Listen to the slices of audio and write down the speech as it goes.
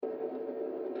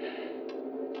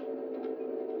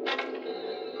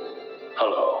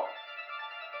Hello.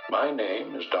 My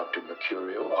name is Dr.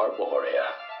 Mercurial Arborea,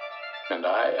 and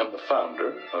I am the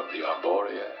founder of the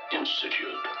Arborea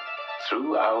Institute.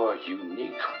 Through our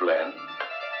unique blend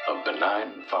of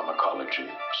benign pharmacology,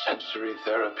 sensory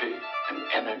therapy, and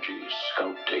energy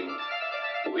sculpting,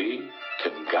 we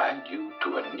can guide you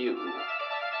to a new,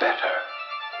 better,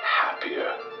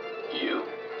 happier you.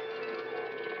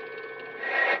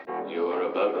 You are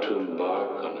about to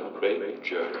embark on a great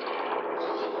journey.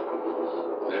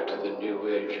 Let the new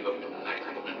age of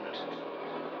enlightenment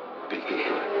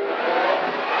begin.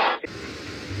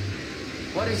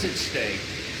 What is at stake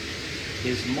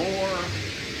is more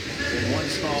than one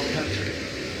small country.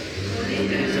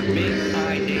 It is a big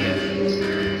idea,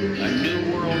 a new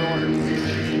world order.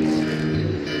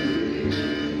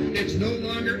 It's no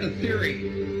longer a theory.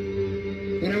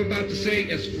 What I'm about to say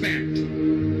is fact.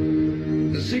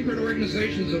 The secret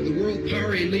organizations of the world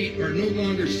power elite are no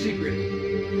longer secret.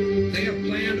 They have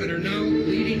planned and are now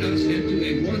leading us into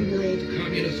a one-world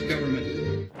communist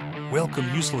government. Welcome,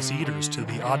 useless eaters, to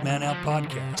the Odd Man Out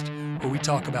podcast, where we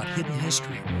talk about hidden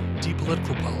history, deep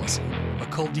political policy,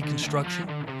 occult deconstruction,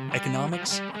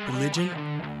 economics, religion,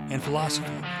 and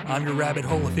philosophy. I'm your rabbit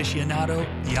hole aficionado,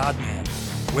 the Odd Man.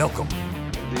 Welcome.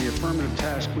 The affirmative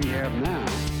task we have now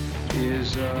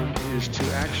is to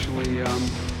actually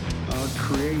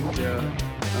create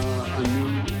a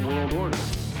new world order.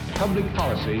 Public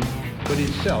policy could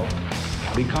itself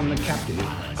become the captive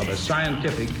of a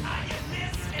scientific,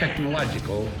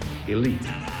 technological elite.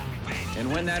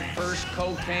 And when that first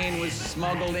cocaine was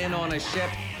smuggled in on a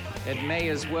ship, it may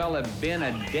as well have been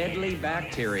a deadly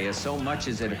bacteria so much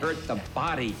as it hurt the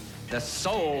body, the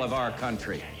soul of our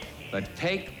country. But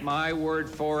take my word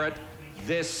for it,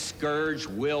 this scourge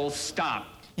will stop.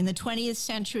 In the 20th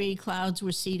century, clouds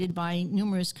were seeded by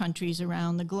numerous countries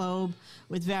around the globe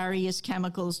with various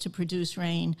chemicals to produce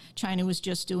rain. China was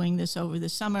just doing this over the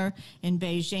summer in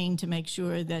Beijing to make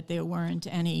sure that there weren't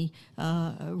any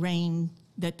rain,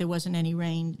 that there wasn't any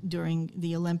rain during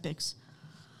the Olympics.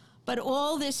 But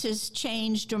all this has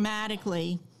changed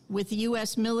dramatically with the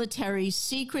U.S. military's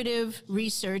secretive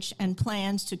research and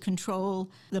plans to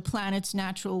control the planet's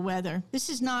natural weather. This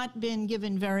has not been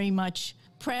given very much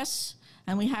press.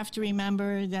 And we have to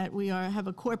remember that we have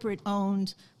a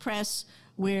corporate-owned press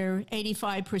where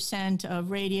 85% of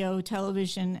radio,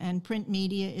 television, and print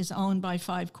media is owned by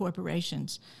 5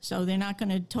 corporations. So they're not going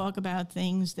to talk about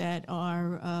things that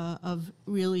are of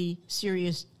really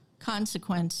serious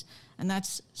consequence. And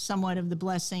that's somewhat of the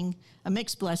blessing, a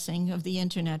mixed blessing of the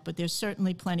internet, but there's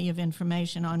certainly plenty of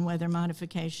information on weather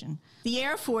modification. The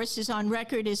Air Force is on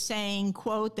record as saying,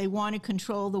 quote, they want to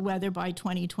control the weather by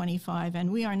 2025,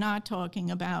 and we are not talking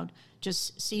about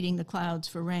just seeding the clouds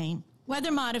for rain.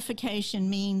 Weather modification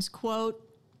means, quote,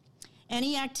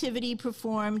 any activity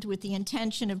performed with the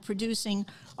intention of producing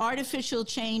artificial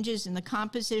changes in the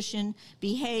composition,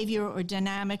 behavior, or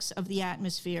dynamics of the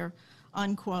atmosphere,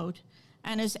 unquote.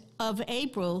 And as of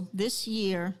April this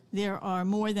year, there are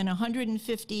more than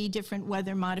 150 different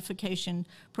weather modification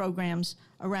programs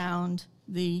around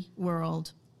the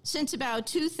world. Since about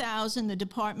 2000, the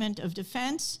Department of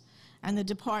Defense and the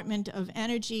Department of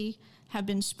Energy have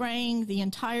been spraying the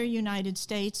entire United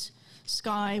States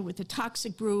sky with a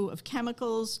toxic brew of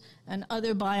chemicals and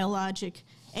other biologic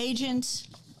agents.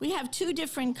 We have 2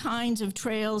 different kinds of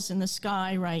trails in the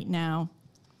sky right now.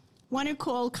 One are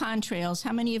called contrails.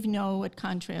 How many of you know what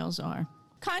contrails are?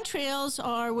 Contrails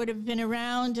are what have been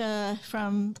around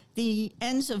from the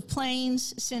ends of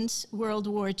planes since World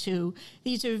War II.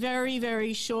 These are very,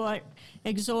 very short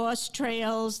exhaust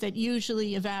trails that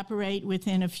usually evaporate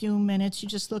within a few minutes. You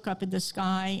just look up at the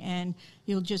sky and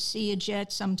you'll just see a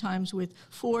jet, sometimes with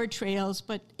 4 trails,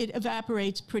 but it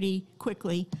evaporates pretty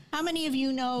quickly. How many of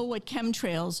you know what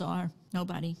chemtrails are?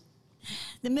 Nobody.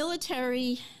 The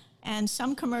military and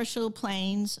some commercial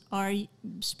planes are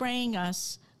spraying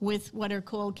us with what are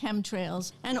called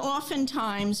chemtrails. And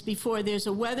oftentimes, before there's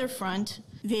a weather front,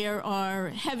 there are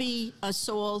heavy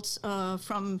assaults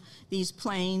from these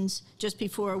planes just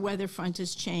before a weather front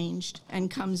is changed and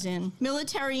comes in.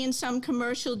 Military and some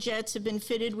commercial jets have been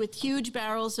fitted with huge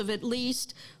barrels of at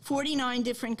least 49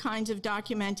 different kinds of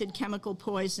documented chemical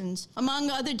poisons.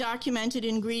 Among other documented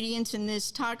ingredients in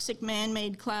this toxic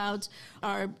man-made clouds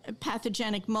are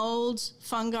pathogenic molds,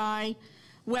 fungi,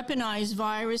 weaponized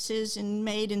viruses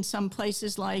made in some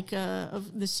places like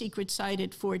the secret site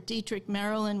at Fort Detrick,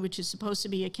 Maryland, which is supposed to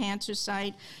be a cancer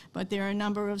site, but there are a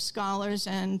number of scholars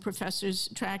and professors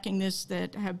tracking this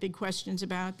that have big questions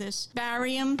about this.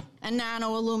 Barium and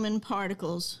nanoalumin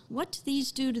particles. What do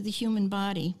these do to the human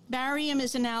body? Barium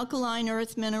is an alkaline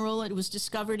earth mineral. It was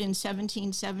discovered in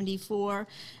 1774.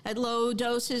 At low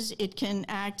doses, it can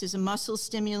act as a muscle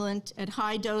stimulant. At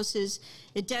high doses,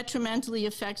 it detrimentally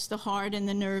affects the heart and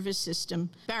the nervous system.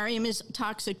 Barium is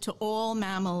toxic to all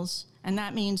mammals, and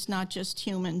that means not just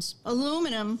humans.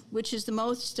 Aluminum, which is the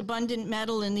most abundant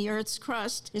metal in the Earth's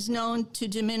crust, is known to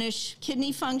diminish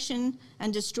kidney function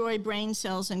and destroy brain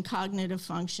cells and cognitive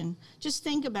function. Just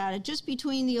think about it. Just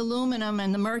between the aluminum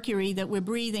and the mercury that we're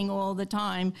breathing all the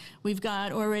time, we've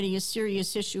got already a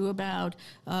serious issue about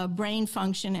brain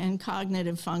function and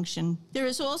cognitive function. There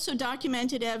is also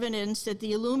documented evidence that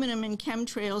the aluminum in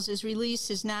chemtrails is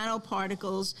released as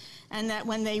nanoparticles, and that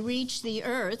when they reach the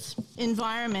Earth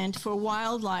environment for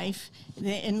wildlife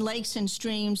in lakes and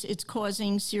streams, it's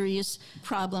causing serious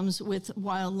problems with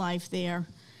wildlife there.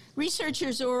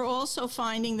 Researchers are also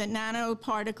finding that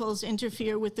nanoparticles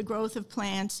interfere with the growth of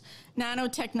plants.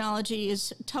 Nanotechnology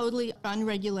is totally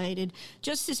unregulated.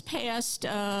 Just this past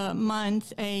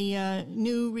month, a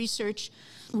new research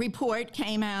report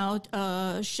came out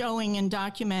showing and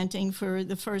documenting for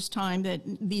the first time that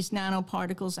these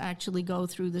nanoparticles actually go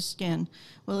through the skin.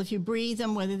 Well, if you breathe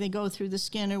them, whether they go through the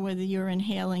skin or whether you're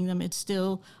inhaling them, it's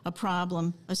still a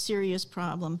problem, a serious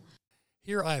problem.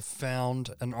 Here I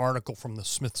found an article from the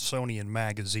Smithsonian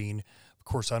Magazine. Of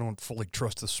course, I don't fully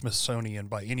trust the Smithsonian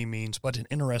by any means, but an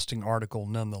interesting article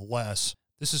nonetheless.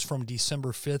 This is from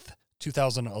December 5th,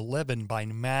 2011 by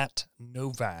Matt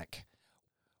Novak.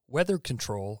 Weather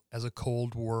control as a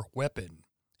Cold War weapon.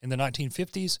 In the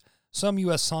 1950s, some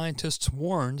U.S. scientists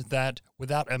warned that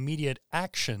without immediate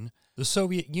action, the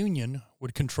Soviet Union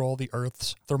would control the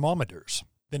Earth's thermometers.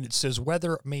 Then it says,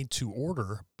 weather made to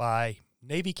order by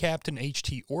Navy Captain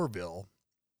H.T. Orville.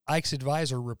 Ike's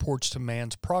advisor reports to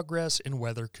man's progress in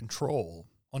weather control.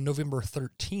 On November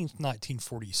 13,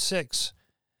 1946,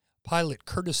 pilot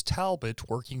Curtis Talbot,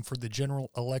 working for the General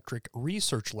Electric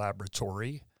Research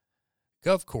Laboratory,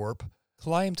 GovCorp,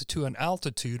 climbed to an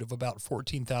altitude of about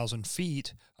 14,000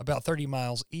 feet, about 30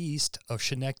 miles east of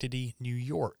Schenectady, New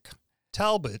York.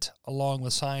 Talbot, along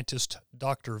with scientist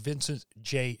Dr. Vincent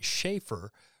J.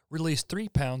 Schaefer, released 3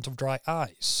 pounds of dry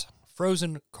ice,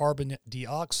 frozen carbon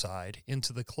dioxide,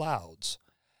 into the clouds.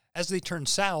 As they turned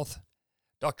south,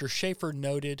 Dr. Schaefer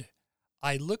noted,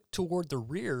 "I looked toward the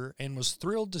rear and was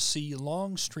thrilled to see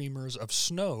long streamers of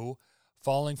snow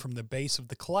falling from the base of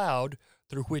the cloud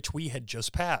through which we had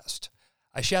just passed.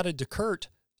 I shouted to Kurt,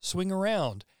 'Swing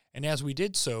around,' and as we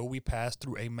did so, we passed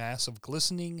through a mass of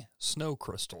glistening snow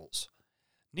crystals.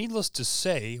 Needless to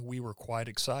say, we were quite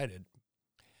excited."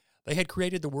 They had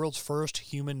created the world's first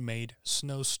human-made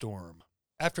snowstorm.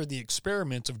 After the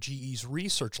experiments of GE's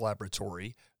research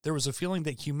laboratory, there was a feeling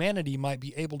that humanity might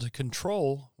be able to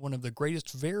control one of the greatest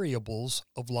variables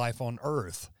of life on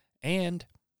Earth. And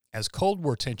as Cold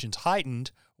War tensions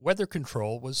heightened, weather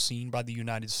control was seen by the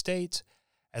United States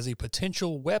as a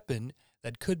potential weapon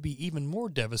that could be even more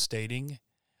devastating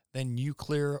than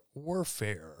nuclear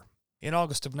warfare. In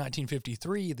August of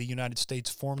 1953, the United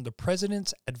States formed the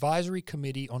President's Advisory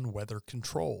Committee on Weather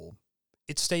Control.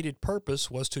 Its stated purpose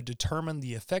was to determine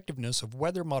the effectiveness of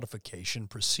weather modification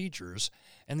procedures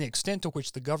and the extent to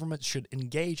which the government should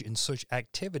engage in such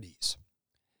activities.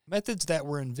 Methods that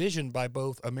were envisioned by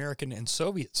both American and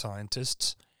Soviet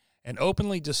scientists and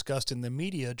openly discussed in the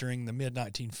media during the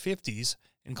mid-1950s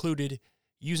included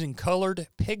using colored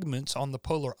pigments on the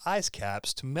polar ice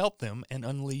caps to melt them and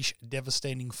unleash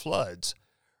devastating floods,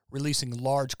 releasing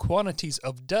large quantities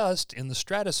of dust in the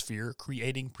stratosphere,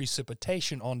 creating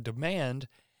precipitation on demand,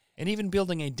 and even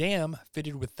building a dam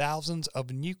fitted with thousands of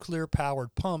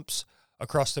nuclear-powered pumps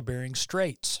across the Bering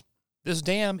Straits. This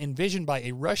dam, envisioned by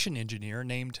a Russian engineer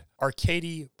named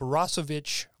Arkady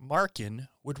Borasovich Markin,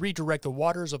 would redirect the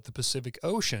waters of the Pacific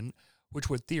Ocean, which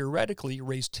would theoretically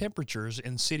raise temperatures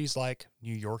in cities like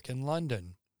New York and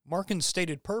London. Markin's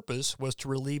stated purpose was to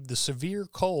relieve the severe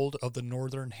cold of the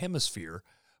northern hemisphere,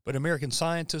 but American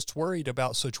scientists worried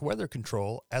about such weather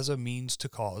control as a means to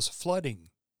cause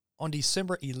flooding. On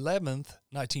December 11,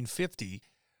 1950,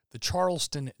 the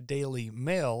Charleston Daily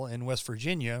Mail in West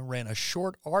Virginia ran a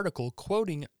short article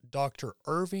quoting Dr.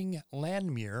 Irving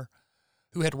Landmeer,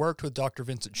 who had worked with Dr.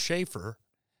 Vincent Schaefer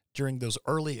during those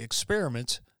early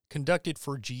experiments conducted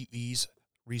for GE's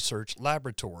research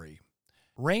laboratory.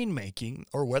 Rainmaking,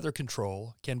 or weather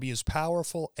control, can be as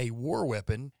powerful a war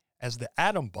weapon as the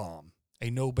atom bomb, a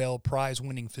Nobel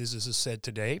Prize-winning physicist said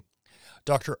today.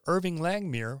 Dr. Irving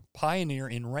Langmuir, pioneer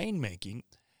in rainmaking,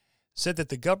 said that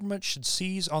the government should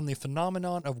seize on the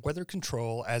phenomenon of weather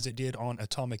control as it did on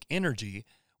atomic energy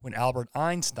when Albert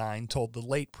Einstein told the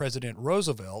late President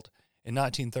Roosevelt in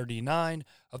 1939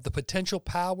 of the potential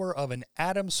power of an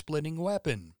atom-splitting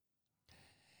weapon.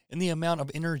 In the amount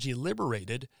of energy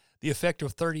liberated, the effect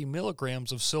of 30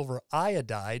 milligrams of silver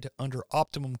iodide under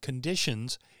optimum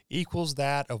conditions equals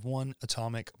that of one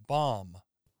atomic bomb.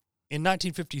 In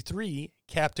 1953,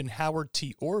 Captain Howard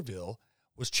T. Orville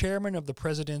was chairman of the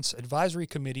President's Advisory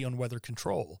Committee on Weather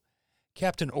Control.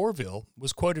 Captain Orville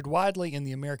was quoted widely in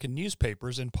the American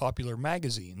newspapers and popular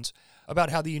magazines about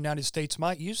how the United States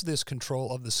might use this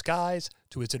control of the skies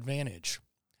to its advantage.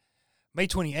 May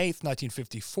 28,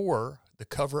 1954, the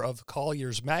cover of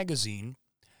Collier's magazine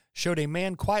showed a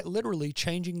man quite literally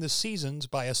changing the seasons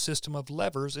by a system of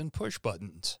levers and push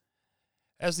buttons.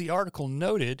 As the article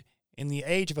noted, in the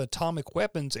age of atomic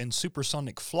weapons and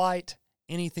supersonic flight,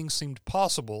 anything seemed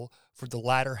possible for the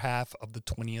latter half of the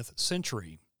 20th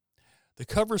century. The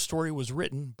cover story was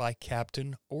written by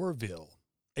Captain Orville.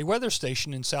 A weather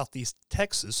station in southeast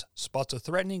Texas spots a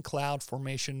threatening cloud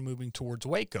formation moving towards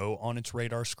Waco on its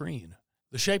radar screen.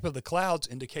 The shape of the clouds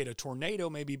indicate a tornado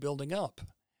may be building up.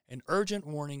 An urgent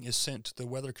warning is sent to the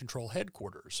Weather Control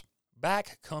headquarters.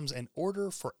 Back comes an order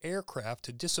for aircraft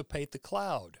to dissipate the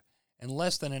cloud, and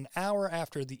less than an hour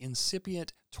after the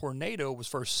incipient tornado was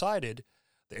first sighted,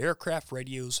 the aircraft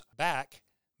radios back,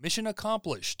 "Mission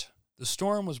accomplished." The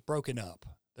storm was broken up.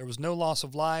 There was no loss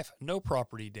of life, no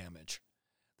property damage.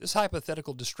 This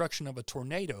hypothetical destruction of a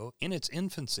tornado in its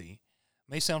infancy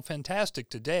may sound fantastic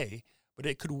today, but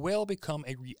it could well become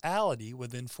a reality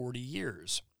within 40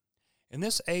 years. In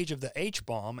this age of the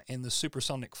H-bomb and the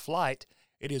supersonic flight,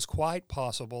 it is quite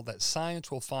possible that science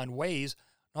will find ways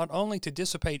not only to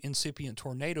dissipate incipient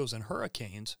tornadoes and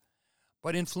hurricanes,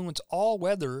 but influence all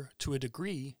weather to a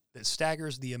degree that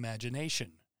staggers the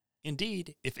imagination.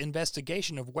 Indeed, if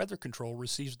investigation of weather control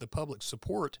receives the public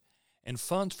support and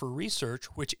funds for research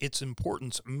which its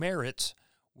importance merits,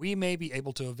 we may be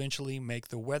able to eventually make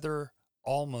the weather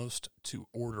almost to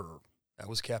order. That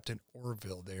was Captain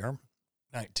Orville there,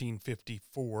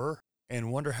 1954,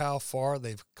 and wonder how far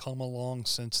they've come along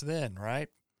since then, right?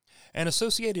 An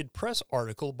Associated Press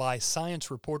article by science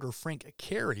reporter Frank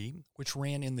Carey, which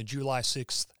ran in the July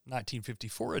 6,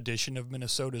 1954 edition of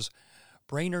Minnesota's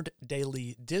Brainerd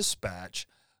Daily Dispatch,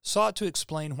 sought to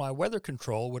explain why weather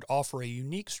control would offer a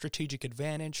unique strategic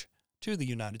advantage to the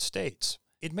United States.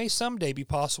 It may someday be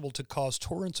possible to cause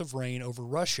torrents of rain over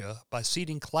Russia by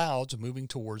seeding clouds moving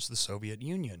towards the Soviet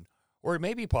Union, or it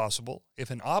may be possible, if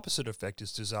an opposite effect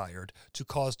is desired, to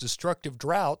cause destructive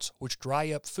droughts which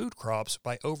dry up food crops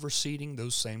by overseeding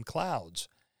those same clouds.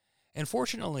 And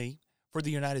fortunately, for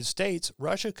the United States,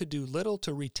 Russia could do little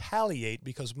to retaliate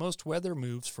because most weather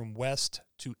moves from west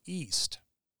to east.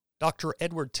 Dr.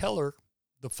 Edward Teller,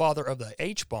 the father of the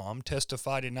H-bomb,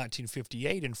 testified in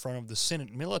 1958 in front of the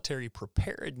Senate Military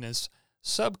Preparedness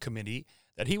Subcommittee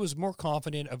that he was more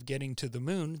confident of getting to the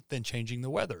moon than changing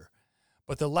the weather.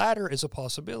 But the latter is a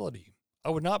possibility. I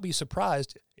would not be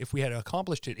surprised if we had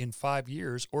accomplished it in 5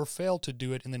 years or failed to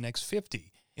do it in the next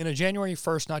 50. In a January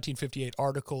 1, 1958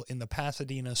 article in the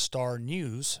Pasadena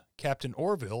Star-News, Captain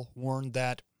Orville warned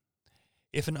that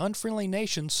if an unfriendly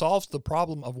nation solves the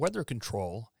problem of weather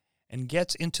control and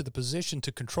gets into the position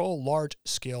to control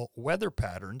large-scale weather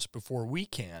patterns before we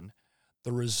can,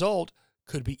 the result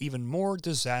could be even more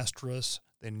disastrous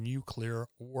than nuclear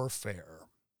warfare.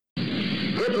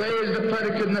 It lays the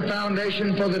predicate and the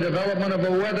foundation for the development of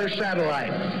a weather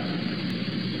satellite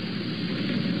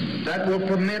that will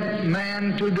permit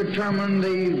man to determine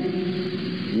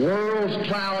the world's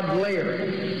cloud layer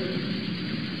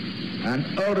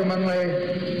and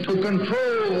ultimately to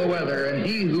control the weather, and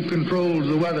he who controls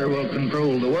the weather will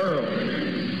control the world.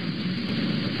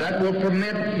 That will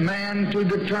permit man to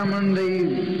determine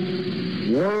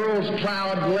the world's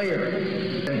cloud layer,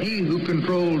 and he who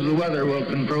controls the weather will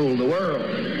control the world.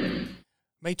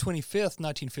 May 25,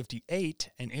 1958,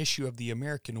 an issue of the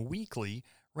American Weekly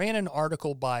ran an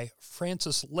article by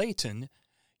Francis Layton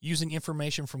using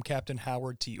information from Captain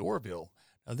Howard T. Orville.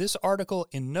 Now, this article,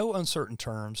 in no uncertain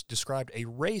terms, described a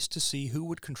race to see who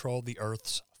would control the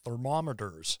Earth's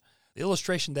thermometers. The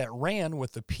illustration that ran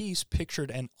with the piece pictured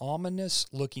an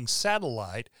ominous-looking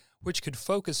satellite which could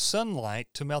focus sunlight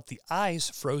to melt the ice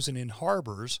frozen in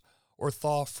harbors or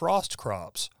thaw frost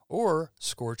crops, or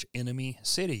scorch enemy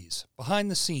cities.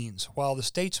 Behind the scenes, while the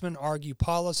statesmen argue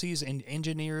policies and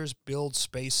engineers build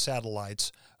space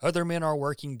satellites, other men are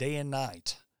working day and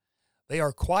night. They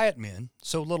are quiet men,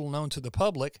 so little known to the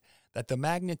public that the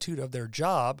magnitude of their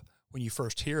job, when you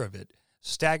first hear of it,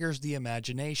 staggers the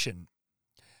imagination.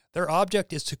 Their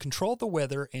object is to control the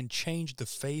weather and change the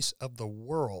face of the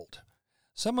world.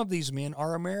 Some of these men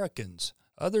are Americans.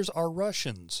 Others are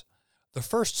Russians. The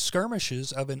first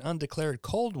skirmishes of an undeclared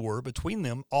Cold War between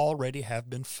them already have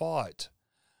been fought.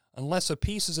 Unless a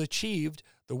peace is achieved,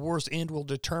 the war's end will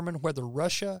determine whether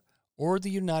Russia or the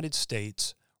United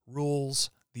States rules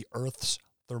the Earth's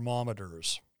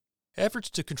thermometers. Efforts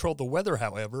to control the weather,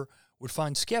 however, would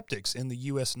find skeptics in the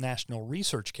U.S. National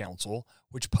Research Council,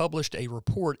 which published a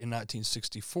report in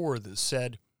 1964 that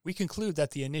said, "We conclude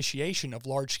that the initiation of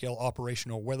large-scale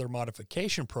operational weather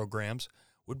modification programs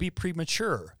would be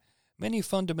premature. Many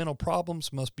fundamental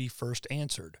problems must be first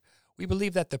answered. We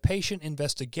believe that the patient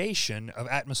investigation of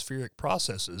atmospheric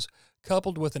processes,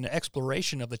 coupled with an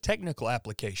exploration of the technical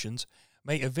applications,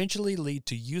 may eventually lead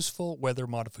to useful weather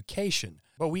modification,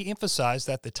 but we emphasize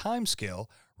that the timescale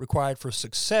required for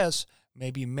success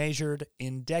may be measured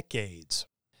in decades."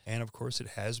 And of course, it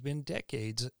has been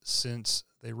decades since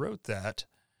they wrote that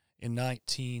in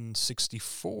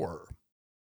 1964.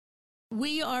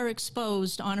 We are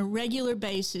exposed on a regular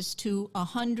basis to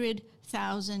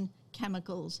 100,000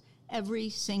 chemicals every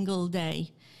single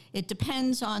day. It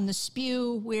depends on the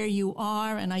spew, where you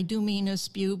are, and I do mean a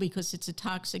spew because it's a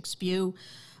toxic spew.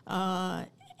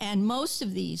 And most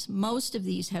of these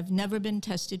have never been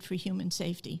tested for human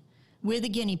safety. We're the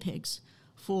guinea pigs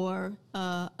for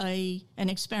an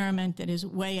experiment that is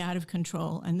way out of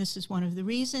control. And this is one of the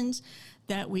reasons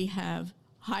that we have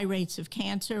high rates of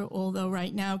cancer, although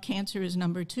right now cancer is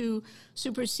number 2,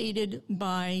 superseded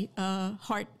by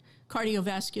heart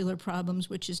cardiovascular problems,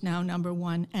 which is now number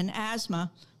 1, and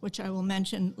asthma, which I will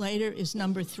mention later, is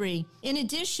number 3. In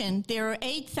addition, there are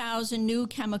 8,000 new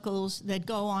chemicals that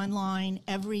go online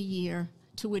every year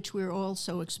to which we're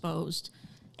also exposed.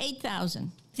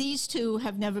 8,000. These two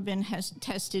have never been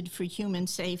tested for human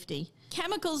safety.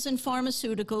 Chemicals and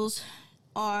pharmaceuticals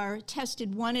are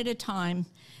tested one at a time,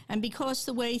 and because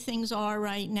the way things are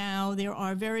right now, there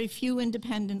are very few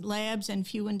independent labs and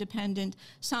few independent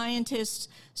scientists.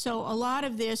 So a lot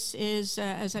of this is,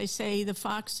 as I say, the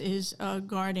fox is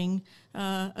guarding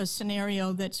a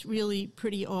scenario that's really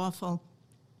pretty awful.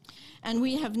 And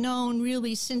we have known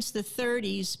really since the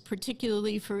 30s,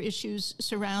 particularly for issues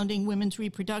surrounding women's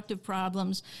reproductive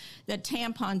problems, that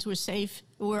tampons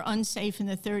were unsafe in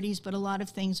the 30s, but a lot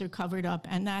of things are covered up,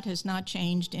 and that has not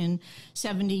changed in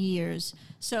 70 years.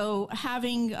 So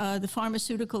having the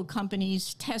pharmaceutical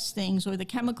companies test things or the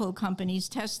chemical companies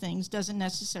test things doesn't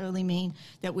necessarily mean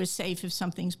that we're safe if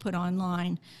something's put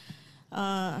online.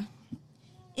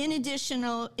 In addition,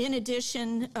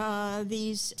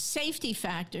 these safety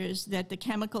factors that the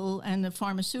chemical and the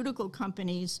pharmaceutical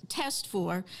companies test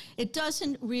for,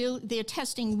 they're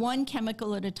testing one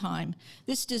chemical at a time.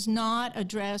 This does not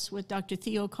address what Dr.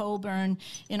 Theo Colburn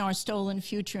in Our Stolen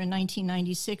Future in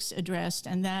 1996 addressed,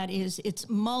 and that is it's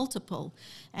multiple.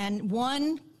 And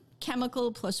one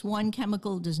chemical plus one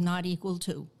chemical does not equal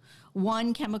 2.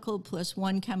 One chemical plus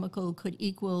one chemical could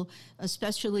equal,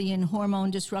 especially in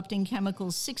hormone-disrupting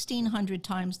chemicals, 1,600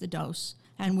 times the dose.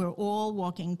 And we're all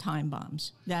walking time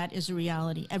bombs. That is a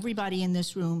reality. Everybody in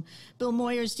this room. Bill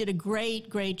Moyers did a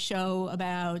great show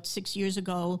about 6 years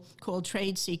ago called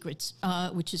Trade Secrets,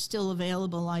 which is still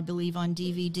available, I believe, on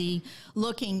DVD,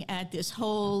 looking at this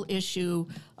whole issue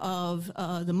of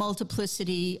the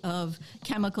multiplicity of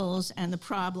chemicals and the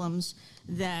problems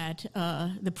that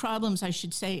of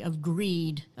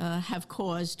greed have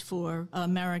caused for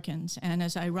Americans. And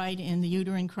as I write in The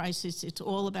Uterine Crisis, it's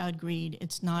all about greed.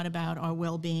 It's not about our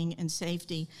well-being and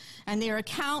safety. And there are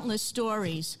countless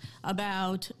stories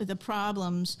about the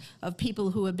problems of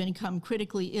people who have become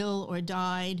critically ill or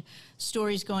died,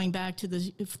 stories going back to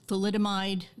the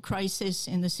thalidomide crisis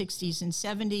in the 60s and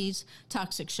 70s,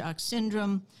 toxic shock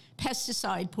syndrome,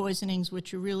 pesticide poisonings,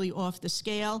 which are really off the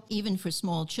scale, even for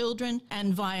small children,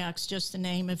 and Vioxx, just to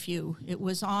name a few. It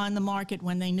was on the market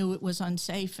when they knew it was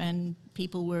unsafe, and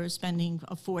people were spending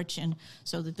a fortune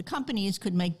so that the companies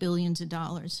could make billions of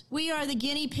dollars. We are the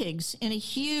guinea pigs in a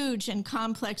huge and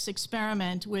complex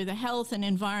experiment where the health and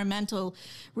environmental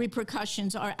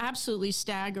repercussions are absolutely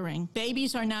staggering.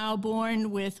 Babies are now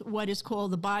born with what is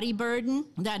called the body burden.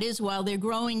 That is, while they're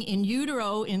growing in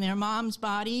utero in their mom's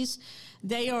bodies,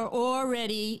 they are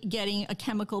already getting a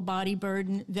chemical body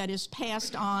burden that is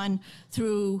passed on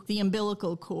through the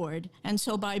umbilical cord. And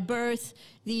so by birth,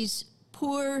 these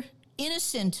poor,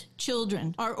 innocent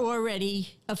children are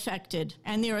already affected.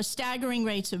 And there are staggering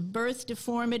rates of birth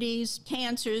deformities,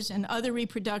 cancers, and other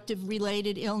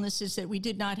reproductive-related illnesses that we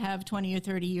did not have 20 or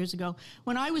 30 years ago.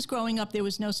 When I was growing up, there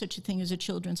was no such a thing as a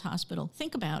children's hospital.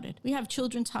 Think about it. We have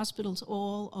children's hospitals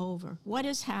all over. What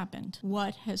has happened?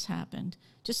 What has happened?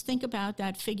 Just think about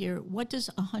that figure. What does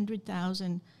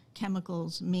 100,000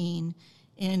 chemicals mean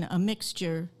in a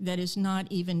mixture that is not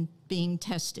even being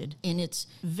tested in its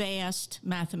vast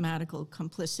mathematical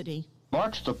complicity.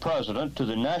 Marched the President to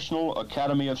the National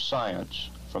Academy of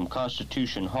Science from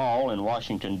Constitution Hall in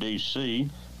Washington, D.C.,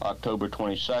 October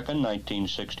 22,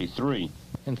 1963.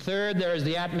 And third, there is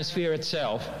the atmosphere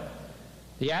itself,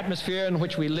 the atmosphere in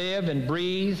which we live and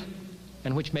breathe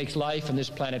and which makes life on this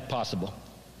planet possible.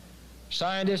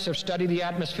 Scientists have studied the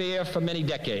atmosphere for many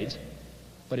decades,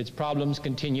 but its problems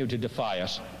continue to defy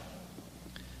us.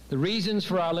 The reasons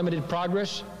for our limited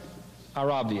progress are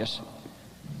obvious.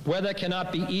 Weather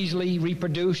cannot be easily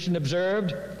reproduced and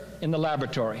observed in the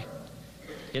laboratory.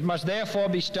 It must therefore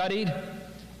be studied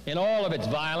in all of its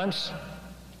violence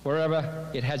wherever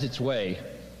it has its way.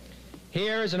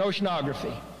 Here is an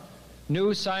oceanography.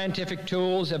 New scientific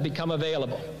tools have become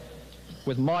available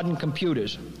with modern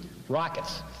computers,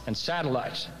 rockets, and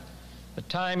satellites. The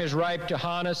time is ripe to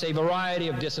harness a variety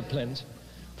of disciplines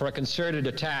for a concerted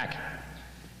attack.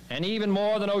 And even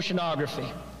more than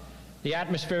oceanography, the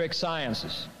atmospheric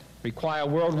sciences require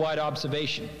worldwide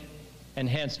observation and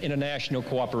hence international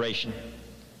cooperation.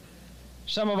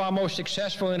 Some of our most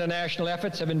successful international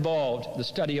efforts have involved the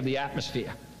study of the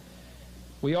atmosphere.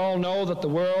 We all know that the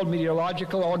World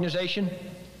Meteorological Organization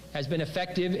has been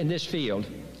effective in this field.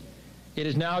 It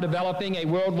is now developing a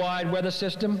worldwide weather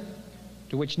system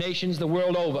to which nations the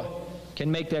world over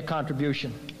can make their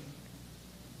contribution.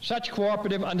 Such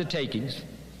cooperative undertakings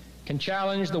can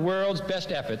challenge the world's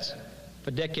best efforts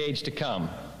for decades to come.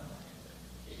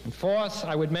 And fourth,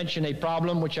 I would mention a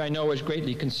problem which I know has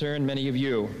greatly concerned many of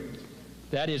you.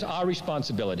 That is our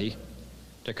responsibility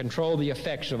to control the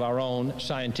effects of our own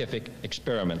scientific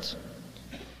experiments.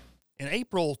 In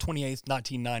April 28,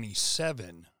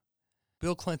 1997,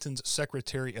 Bill Clinton's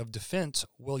Secretary of Defense,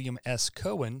 William S.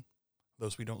 Cohen,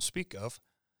 those we don't speak of,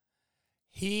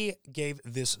 he gave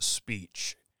this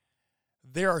speech.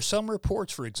 There are some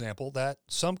reports, for example, that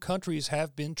some countries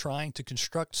have been trying to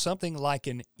construct something like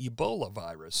an Ebola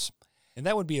virus, and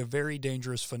that would be a very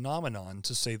dangerous phenomenon,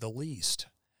 to say the least.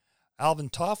 Alvin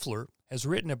Toffler has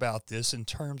written about this in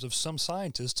terms of some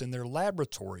scientists in their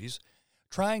laboratories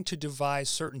trying to devise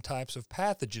certain types of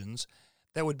pathogens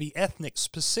that would be ethnic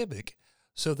specific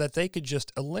so that they could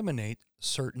just eliminate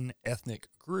certain ethnic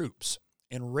groups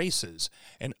and races.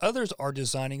 And others are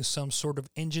designing some sort of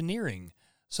engineering,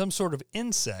 some sort of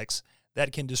insects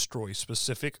that can destroy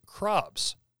specific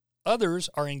crops. Others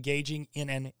are engaging in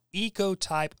an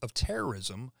eco-type of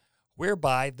terrorism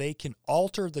whereby they can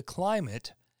alter the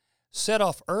climate, set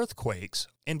off earthquakes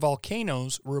and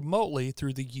volcanoes remotely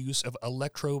through the use of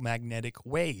electromagnetic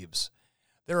waves.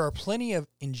 There are plenty of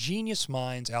ingenious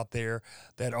minds out there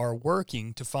that are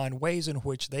working to find ways in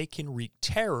which they can wreak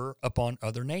terror upon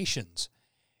other nations.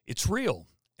 It's real,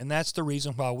 and that's the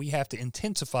reason why we have to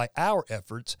intensify our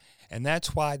efforts, and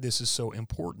that's why this is so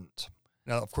important.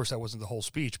 Now, of course, that wasn't the whole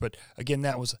speech, but again,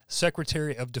 that was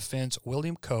Secretary of Defense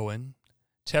William Cohen,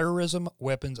 Terrorism,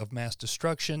 Weapons of Mass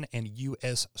Destruction, and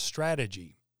U.S.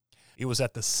 Strategy. It was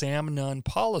at the Sam Nunn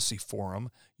Policy Forum,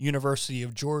 University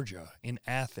of Georgia in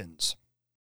Athens.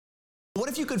 What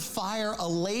if you could fire a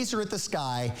laser at the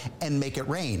sky and make it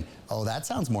rain? Oh, that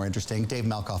sounds more interesting. Dave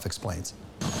Malkoff explains.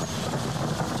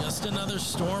 Just another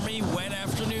stormy, wet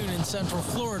afternoon in Central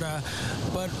Florida.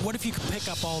 But what if you could pick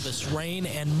up all this rain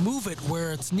and move it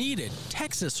where it's needed?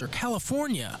 Texas or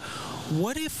California?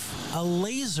 What if a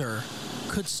laser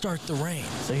could start the rain?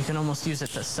 So you can almost use it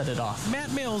to set it off.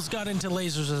 Matt Mills got into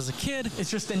lasers as a kid. It's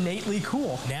just innately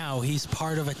cool. Now he's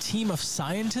part of a team of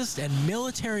scientists and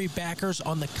military backers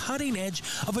on the cutting edge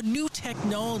of a new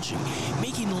technology,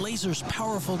 making lasers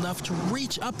powerful enough to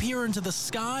reach up here into the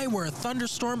sky where a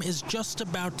thunderstorm is just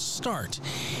about to start.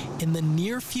 In the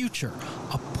near future,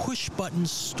 a push-button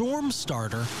storm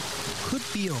starter could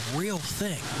be a real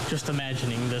thing. Just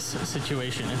imagining this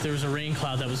situation. If there was a rain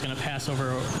cloud that was going to pass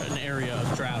over an area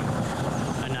of drought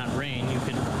and not rain, you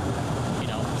could,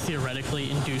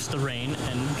 theoretically induce the rain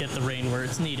and get the rain where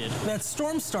it's needed. That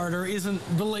storm starter isn't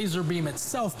the laser beam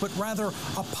itself, but rather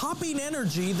a popping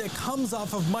energy that comes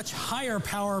off of much higher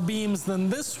power beams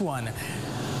than this one.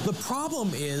 The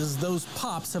problem is those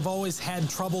pops have always had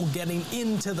trouble getting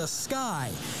into the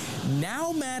sky.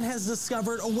 Now Matt has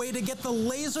discovered a way to get the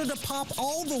laser to pop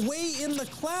all the way in the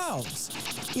clouds.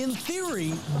 In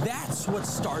theory, that's what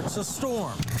starts a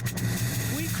storm.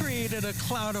 We created a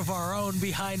cloud of our own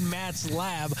behind Matt's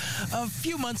lab. A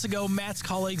few months ago, Matt's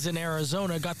colleagues in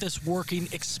Arizona got this working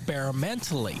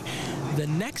experimentally. The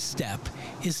next step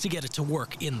is to get it to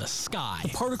work in the sky. The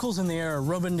particles in the air are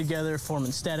rubbing together,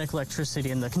 forming static electricity,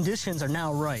 and the conditions are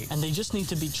now right, and they just need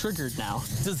to be triggered now.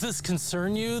 Does this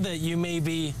concern you that you may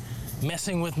be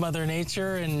messing with Mother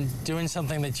Nature and doing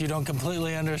something that you don't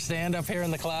completely understand up here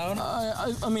in the cloud?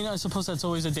 I mean, I suppose that's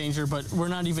always a danger, but we're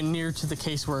not even near to the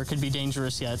case where it could be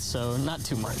dangerous yet, so not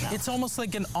too much. It's almost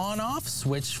like an on-off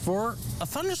switch for a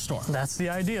thunderstorm. That's the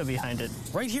idea behind it.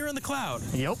 Right here in the cloud.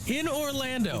 Yep. In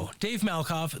Orlando, Dave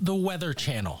Malkoff, The Weather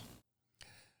Channel.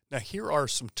 Now, here are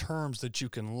some terms that you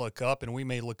can look up, and we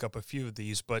may look up a few of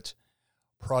these, but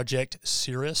Project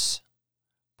Cirrus,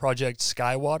 Project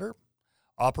Skywater,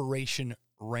 Operation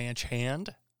Ranch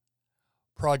Hand,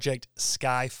 Project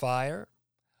Skyfire,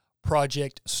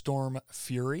 Project Storm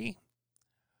Fury,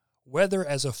 Weather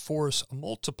as a Force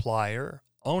Multiplier,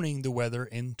 Owning the Weather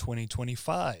in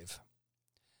 2025.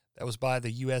 That was by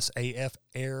the USAF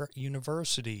Air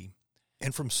University.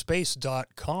 And from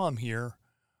space.com here,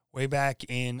 way back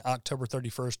in October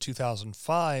 31st,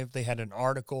 2005, they had an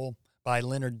article by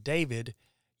Leonard David,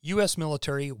 U.S.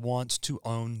 military wants to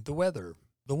own the weather.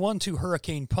 The 1-2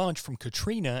 hurricane punch from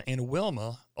Katrina and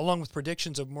Wilma, along with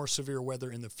predictions of more severe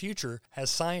weather in the future,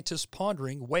 has scientists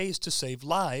pondering ways to save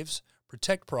lives,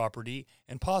 protect property,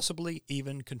 and possibly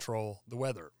even control the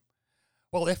weather.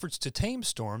 While efforts to tame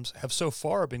storms have so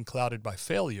far been clouded by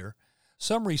failure,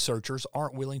 some researchers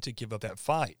aren't willing to give up that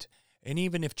fight. And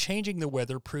even if changing the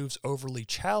weather proves overly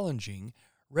challenging,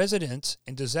 residents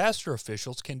and disaster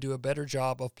officials can do a better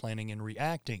job of planning and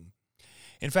reacting.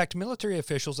 In fact, military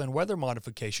officials and weather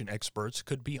modification experts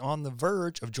could be on the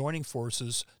verge of joining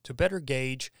forces to better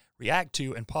gauge, react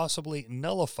to, and possibly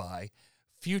nullify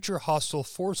future hostile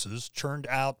forces churned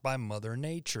out by Mother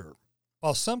Nature.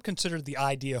 While some consider the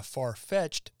idea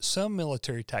far-fetched, some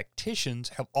military tacticians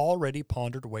have already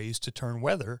pondered ways to turn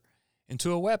weather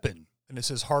into a weapon, and it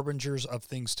says harbingers of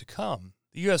things to come.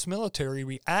 The U.S. military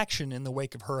reaction in the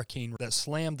wake of hurricane that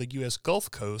slammed the U.S.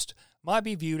 Gulf Coast might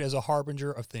be viewed as a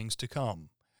harbinger of things to come.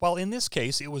 While in this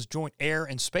case it was joint air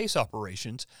and space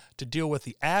operations to deal with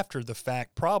the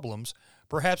after-the-fact problems,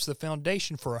 perhaps the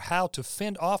foundation for how to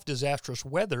fend off disastrous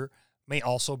weather may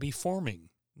also be forming.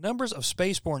 Numbers of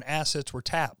spaceborne assets were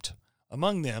tapped.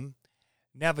 Among them,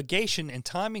 navigation and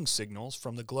timing signals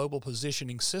from the Global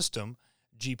Positioning System,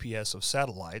 GPS of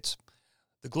satellites,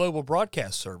 the Global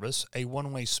Broadcast Service, a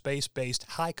one-way space-based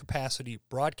high-capacity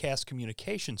broadcast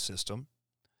communication system,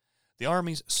 the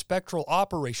Army's Spectral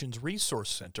Operations Resource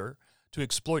Center to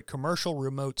exploit commercial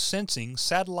remote sensing,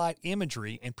 satellite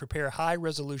imagery, and prepare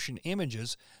high-resolution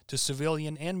images to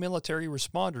civilian and military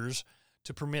responders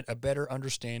to permit a better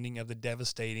understanding of the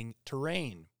devastating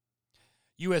terrain.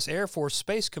 U.S. Air Force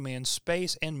Space Command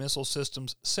Space and Missile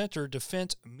Systems Center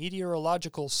Defense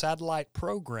Meteorological Satellite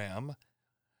Program,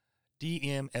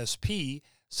 DMSP,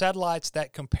 satellites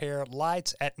that compare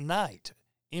lights at night,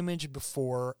 image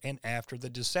before and after the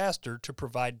disaster to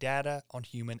provide data on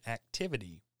human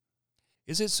activity.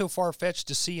 Is it so far-fetched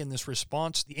to see in this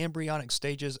response the embryonic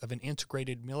stages of an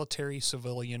integrated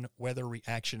military-civilian weather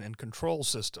reaction and control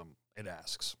system? It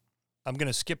asks. I'm going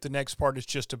to skip the next part. It's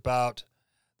just about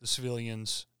the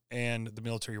civilians and the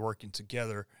military working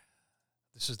together.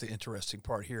 This is the interesting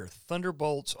part here.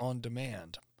 Thunderbolts on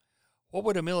demand. What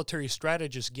would a military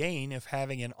strategist gain if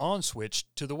having an on switch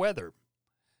to the weather?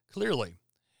 Clearly,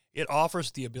 it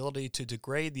offers the ability to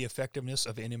degrade the effectiveness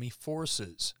of enemy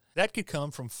forces. That could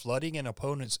come from flooding an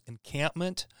opponent's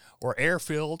encampment or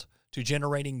airfield to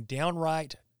generating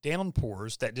downright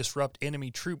downpours that disrupt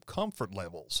enemy troop comfort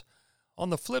levels. On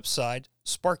the flip side,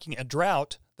 sparking a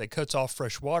drought that cuts off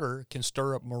fresh water can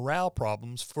stir up morale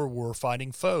problems for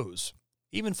war-fighting foes.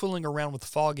 Even fooling around with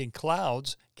fog and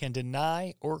clouds can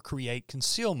deny or create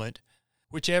concealment,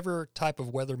 whichever type of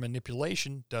weather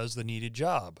manipulation does the needed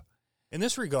job. In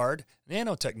this regard,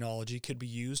 nanotechnology could be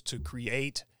used to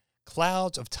create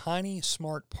clouds of tiny,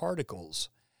 smart particles.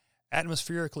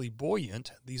 Atmospherically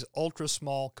buoyant, these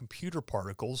ultra-small computer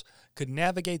particles could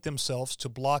navigate themselves to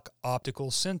block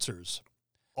optical sensors.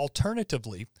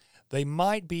 Alternatively, they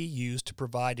might be used to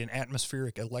provide an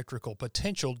atmospheric electrical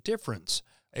potential difference,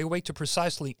 a way to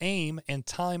precisely aim and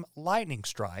time lightning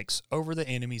strikes over the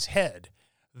enemy's head,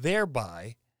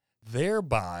 thereby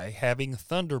having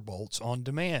thunderbolts on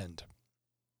demand.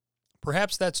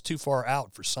 Perhaps that's too far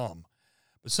out for some,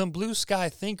 but some blue sky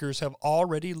thinkers have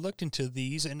already looked into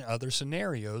these and other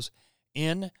scenarios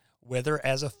in Weather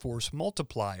as a Force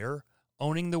Multiplier,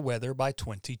 Owning the Weather by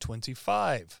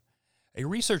 2025. A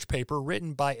research paper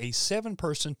written by a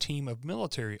 7-person team of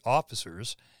military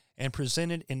officers and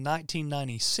presented in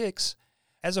 1996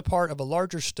 as a part of a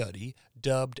larger study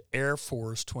dubbed Air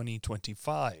Force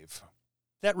 2025.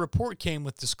 That report came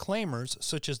with disclaimers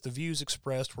such as the views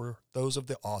expressed were those of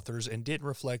the authors and didn't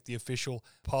reflect the official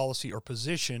policy or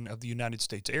position of the United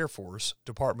States Air Force,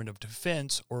 Department of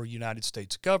Defense, or United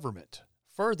States government.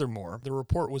 Furthermore, the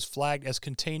report was flagged as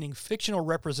containing fictional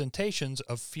representations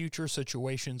of future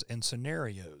situations and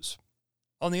scenarios.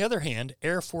 On the other hand,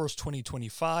 Air Force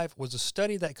 2025 was a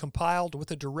study that compiled with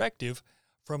a directive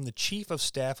from the Chief of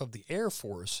Staff of the Air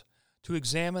Force to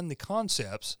examine the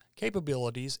concepts,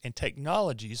 capabilities, and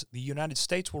technologies the United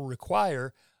States will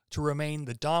require to remain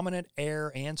the dominant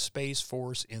air and space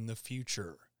force in the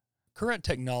future. Current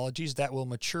technologies that will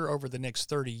mature over the next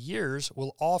 30 years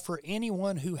will offer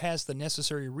anyone who has the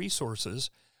necessary resources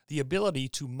the ability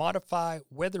to modify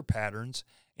weather patterns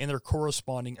and their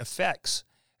corresponding effects,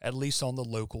 at least on the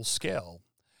local scale.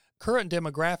 Current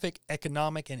demographic,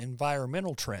 economic, and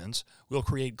environmental trends will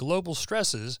create global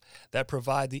stresses that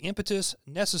provide the impetus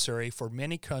necessary for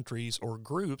many countries or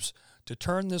groups to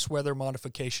turn this weather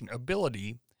modification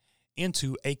ability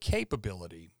into a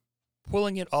capability.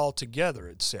 Pulling it all together,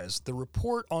 it says, the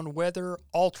report on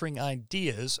weather-altering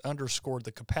ideas underscored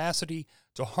the capacity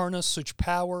to harness such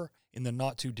power in the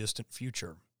not-too-distant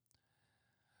future.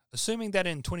 Assuming that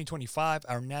in 2025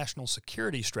 our national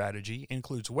security strategy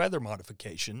includes weather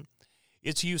modification,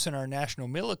 its use in our national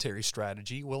military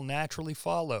strategy will naturally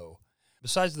follow.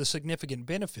 Besides the significant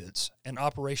benefits, an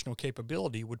operational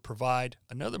capability would provide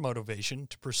another motivation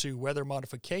to pursue weather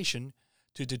modification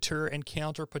to deter and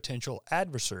counter potential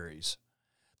adversaries.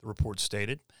 The report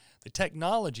stated, the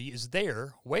technology is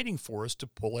there waiting for us to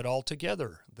pull it all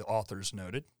together, the authors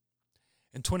noted.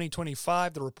 In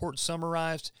 2025, the report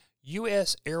summarized,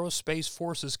 U.S. aerospace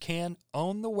forces can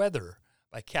own the weather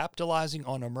by capitalizing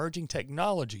on emerging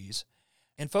technologies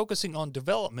and focusing on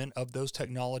development of those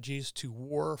technologies to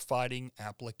war-fighting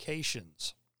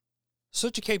applications.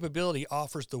 Such a capability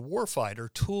offers the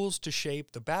warfighter tools to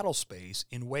shape the battle space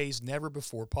in ways never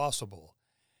before possible.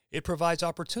 It provides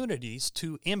opportunities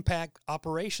to impact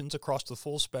operations across the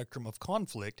full spectrum of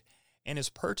conflict and is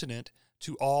pertinent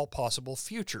to all possible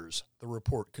futures, the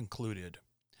report concluded.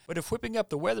 But if whipping up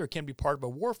the weather can be part of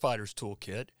a warfighter's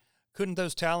toolkit, couldn't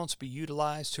those talents be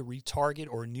utilized to retarget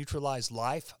or neutralize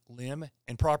life, limb,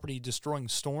 and property-destroying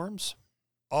storms?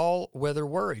 All weather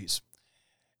worries.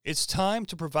 It's time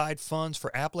to provide funds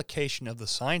for application of the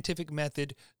scientific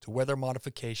method to weather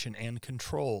modification and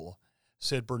control,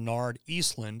 said Bernard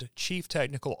Eastland, Chief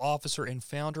Technical Officer and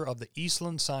founder of the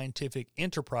Eastland Scientific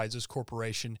Enterprises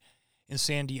Corporation in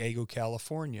San Diego,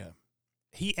 California.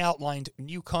 He outlined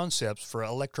new concepts for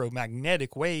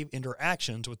electromagnetic wave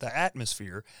interactions with the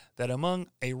atmosphere that, among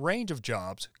a range of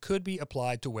jobs, could be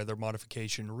applied to weather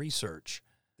modification research.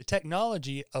 The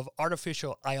technology of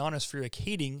artificial ionospheric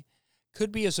heating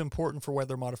could be as important for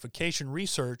weather modification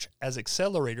research as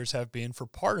accelerators have been for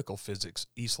particle physics,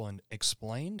 Eastland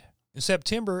explained. In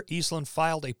September, Eastland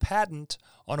filed a patent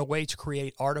on a way to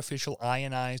create artificial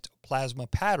ionized plasma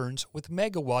patterns with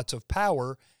megawatts of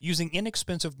power using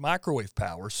inexpensive microwave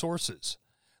power sources.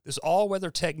 This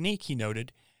all-weather technique, he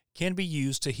noted, can be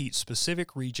used to heat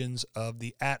specific regions of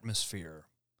the atmosphere.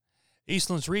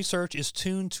 Eastland's research is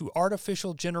tuned to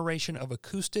artificial generation of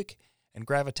acoustic and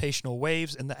gravitational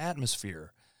waves in the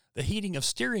atmosphere, the heating of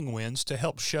steering winds to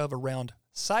help shove around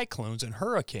cyclones and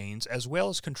hurricanes, as well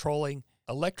as controlling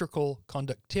electrical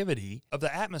conductivity of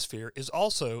the atmosphere is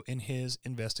also in his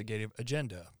investigative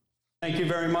agenda. Thank you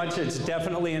very much. It's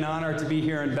definitely an honor to be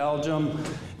here in Belgium.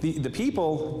 The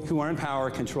people who are in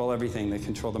power control everything. They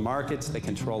control the markets, they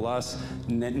control us,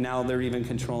 now they're even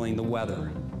controlling the weather.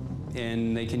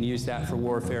 And they can use that for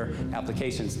warfare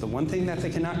applications. The one thing that they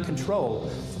cannot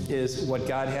control is what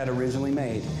God had originally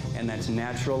made, and that's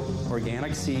natural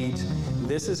organic seeds.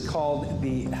 This is called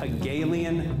the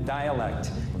Hegelian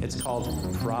dialect. It's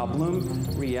called problem,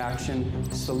 reaction,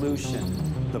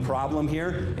 solution. The problem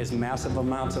here is massive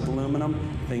amounts of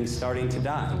aluminum, things starting to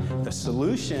die. The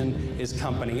solution is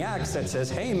Company X that says,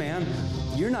 hey man,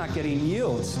 you're not getting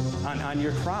yields on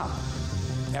your crop.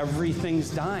 Everything's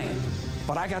dying.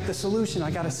 But I got the solution.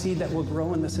 I got a seed that will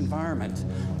grow in this environment.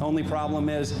 The only problem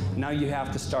is now you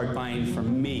have to start buying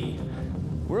from me.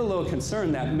 We're a little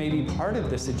concerned that maybe part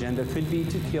of this agenda could be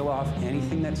to kill off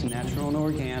anything that's natural and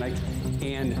organic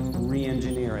and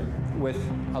re-engineer it with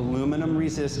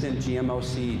aluminum-resistant GMO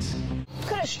seeds.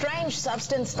 Could a strange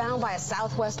substance found by a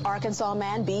Southwest Arkansas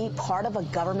man be part of a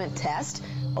government test?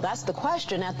 Well, that's the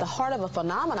question at the heart of a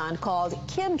phenomenon called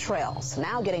chemtrails,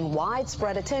 now getting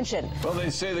widespread attention. Well, they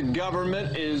say the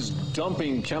government is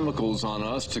dumping chemicals on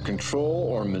us to control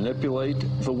or manipulate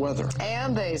the weather.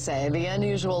 And they say the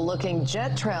unusual-looking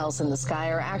jet trails in the sky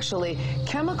are actually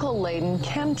chemical-laden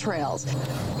chemtrails.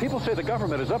 People say the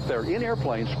government is up there in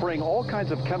airplanes spraying all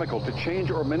kinds of chemical to change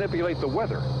or manipulate the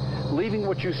weather, leaving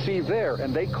what you see there,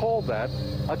 and they call that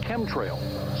a chemtrail.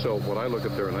 So when I look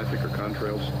up there and I think of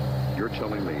contrails, you're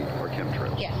telling me are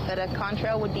chemtrails. Yes, that a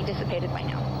contrail would be dissipated by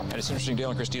now. And it's interesting,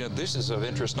 Dale and Christina, this is of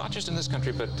interest not just in this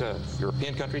country, but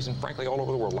European countries and frankly all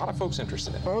over the world. A lot of folks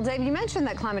interested in it. Well, Dave, you mentioned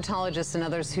that climatologists and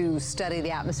others who study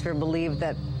the atmosphere believe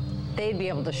that they'd be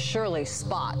able to surely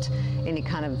spot any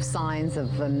kind of signs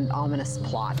of an ominous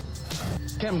plot.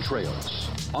 Chemtrails.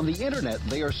 On the internet,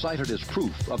 they are cited as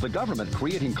proof of the government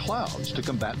creating clouds to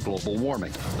combat global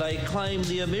warming. They claim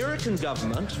the American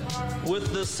government,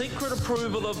 with the secret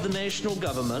approval of the national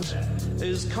government,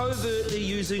 is covertly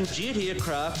using jet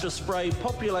aircraft to spray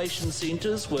population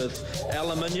centres with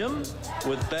aluminium,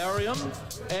 with barium,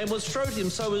 and with strontium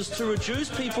so as to reduce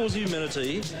people's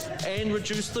immunity and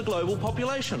reduce the global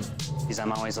population.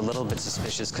 I'm always a little bit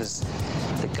suspicious because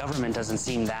the government doesn't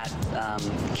seem that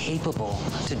capable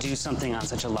to do something on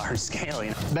such a large scale.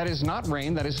 That is not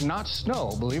rain, that is not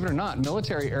snow. Believe it or not,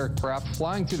 military aircraft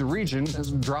flying through the region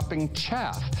is dropping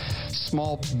chaff.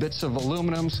 Small bits of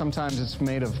aluminum, sometimes it's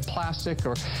made of plastic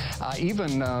or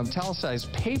even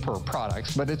italicized paper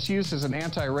products, but it's used as an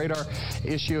anti-radar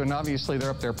issue, and obviously they're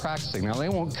up there practicing. Now, they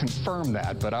won't confirm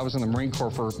that, but I was in the Marine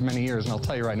Corps for many years, and I'll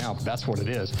tell you right now, that's what it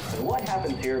is. What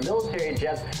happens here, military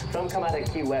jets, some come out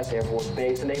of Key West Air Force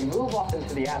Base, and they move off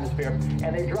into the atmosphere,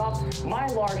 and they drop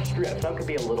mylar strips. Some could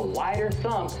be a little wider,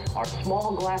 some are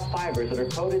small glass fibers that are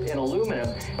coated in aluminum.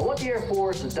 And what the Air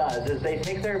Force does is they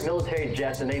take their military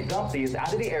jets and they dump these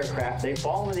out of the aircraft, they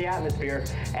fall into the atmosphere,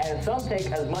 and some take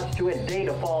as much to a day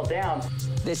to fall down.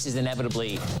 This is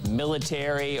inevitably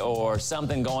military or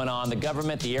something going on. The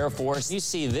government, the Air Force, you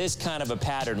see this kind of a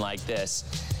pattern like this,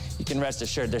 you can rest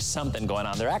assured there's something going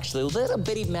on. They're actually little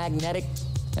bitty magnetic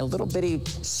and little bitty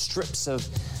strips of,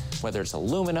 whether it's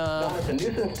aluminum. It's a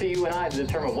nuisance to you and I to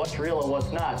determine what's real and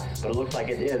what's not, but it looks like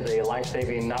it is a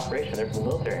life-saving operation there from the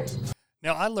military.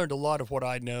 Now, I learned a lot of what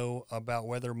I know about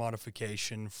weather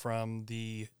modification from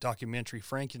the documentary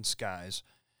Frankenskies,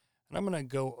 and I'm going to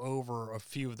go over a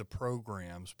few of the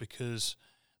programs because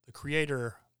the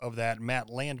creator of that, Matt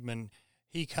Landman,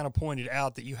 he kind of pointed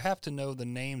out that you have to know the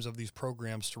names of these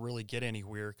programs to really get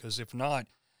anywhere, because if not,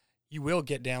 you will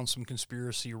get down some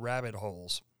conspiracy rabbit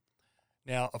holes.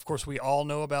 Now, of course, we all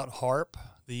know about HAARP,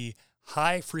 the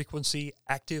High Frequency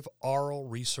Active Auroral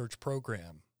Research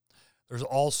Program. There's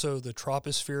also the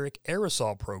Tropospheric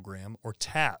Aerosol Program, or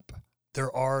TAP.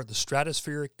 There are the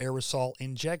Stratospheric Aerosol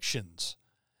Injections,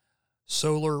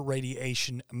 Solar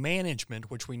Radiation Management,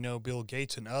 which we know Bill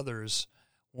Gates and others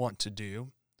want to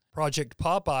do. Project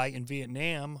Popeye in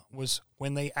Vietnam was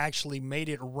when they actually made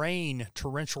it rain.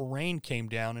 Torrential rain came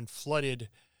down and flooded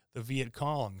the Viet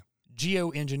Cong.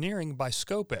 Geoengineering by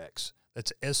Scopex,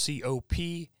 that's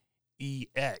SCOPEX.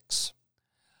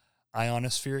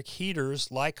 Ionospheric heaters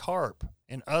like HAARP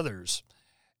and others.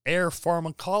 Air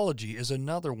pharmacology is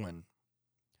another one.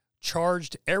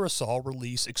 Charged Aerosol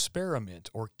Release Experiment,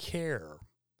 or CARE.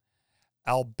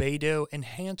 Albedo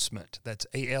Enhancement, that's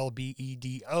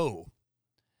ALBEDO.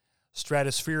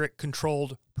 Stratospheric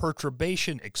Controlled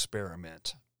Perturbation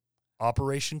Experiment.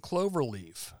 Operation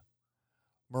Cloverleaf.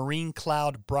 Marine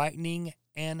Cloud Brightening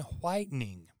and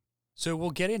Whitening. So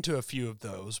we'll get into a few of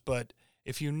those, but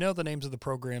if you know the names of the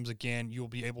programs, again, you'll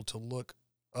be able to look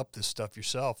up this stuff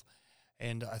yourself.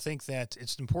 And I think that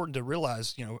it's important to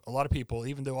realize, a lot of people,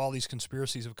 even though all these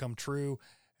conspiracies have come true,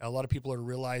 a lot of people are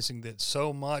realizing that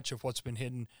so much of what's been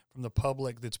hidden from the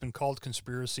public that's been called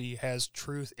conspiracy has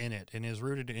truth in it and is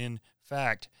rooted in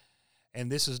fact.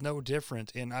 And this is no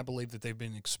different. And I believe that they've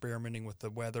been experimenting with the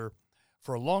weather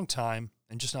for a long time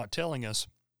and just not telling us.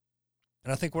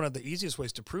 And I think one of the easiest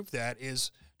ways to prove that is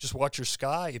just watch your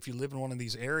sky. If you live in one of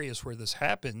these areas where this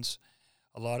happens,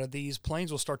 a lot of these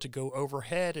planes will start to go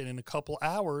overhead, and in a couple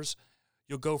hours,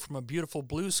 you'll go from a beautiful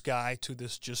blue sky to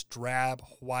this just drab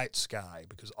white sky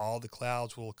because all the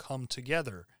clouds will come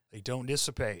together. They don't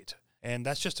dissipate. And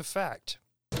that's just a fact.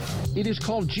 It is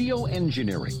called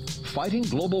geoengineering, fighting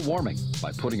global warming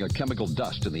by putting a chemical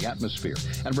dust in the atmosphere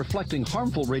and reflecting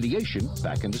harmful radiation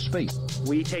back into space.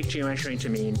 We take geoengineering to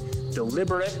mean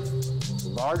deliberate,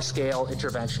 large-scale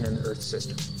intervention in the Earth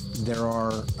system. There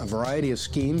are a variety of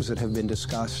schemes that have been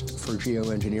discussed for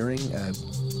geoengineering. A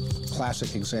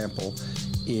classic example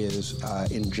is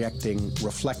injecting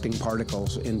reflecting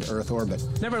particles into Earth orbit.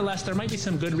 Nevertheless, there might be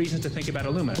some good reasons to think about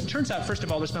alumina. It turns out, first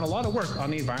of all, there's been a lot of work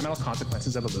on the environmental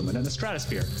consequences of alumina in the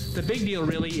stratosphere. The big deal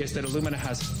really is that alumina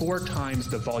has 4 times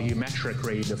the volumetric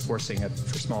rate of forcing it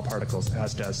for small particles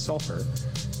as does sulfur.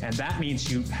 And that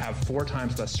means you have 4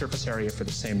 times less surface area for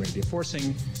the same radiative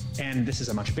forcing, and this is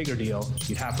a much bigger deal,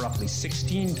 you'd have roughly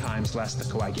 16 times less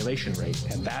the coagulation rate,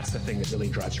 and that's the thing that really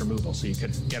drives removal. So you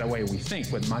could get away, we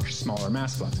think, with much smaller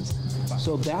mass fluxes.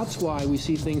 So that's why we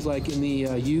see things like in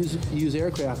the use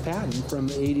aircraft patent from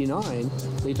 '89,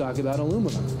 they talk about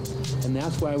aluminum. And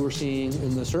that's why we're seeing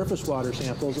in the surface water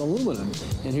samples aluminum.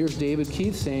 And here's David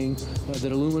Keith saying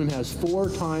that aluminum has 4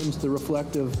 times the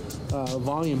reflective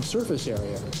volume surface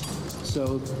area.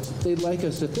 So they'd like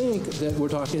us to think that we're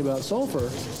talking about sulfur,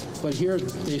 but here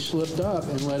they slipped up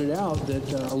and let it out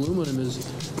that aluminum is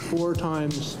 4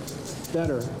 times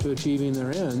better to achieving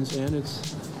their ends, and it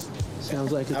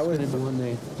sounds like it's going to be one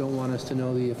they don't want us to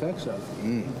know the effects of.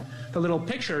 The little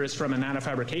picture is from a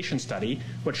nanofabrication study,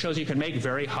 which shows you can make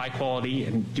very high quality,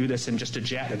 and do this in just a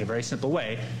jet in a very simple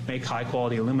way, make high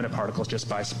quality alumina particles just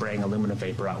by spraying aluminum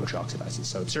vapor out, which oxidizes.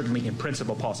 So it's certainly in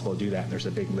principle possible to do that, and there's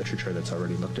a big literature that's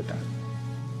already looked at that.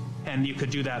 And you could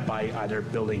do that by either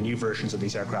building new versions of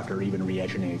these aircraft or even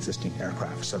re-engineering existing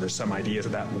aircraft. So there's some ideas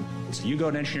of that. So you go to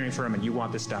an engineering firm and you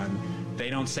want this done. They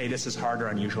don't say this is hard or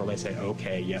unusual. They say,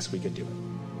 okay, yes, we could do it.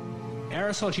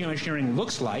 Aerosol geoengineering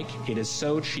looks like it is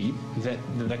so cheap that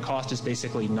the cost is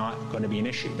basically not going to be an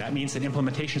issue. That means that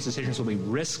implementation decisions will be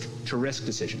risk-to-risk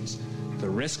decisions. The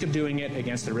risk of doing it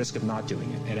against the risk of not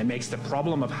doing it. And it makes the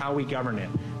problem of how we govern it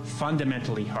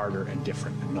fundamentally harder and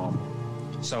different and novel.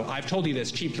 So I've told you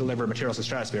this cheap to deliver materials to the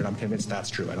stratosphere, and I'm convinced that's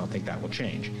true. I don't think that will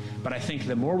change. But I think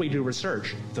the more we do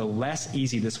research, the less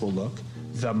easy this will look,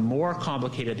 the more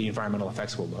complicated the environmental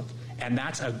effects will look. And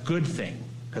that's a good thing,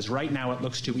 because right now it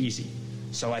looks too easy.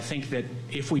 So I think that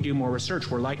if we do more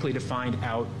research, we're likely to find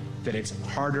out that it's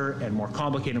harder and more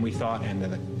complicated than we thought, and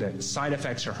the side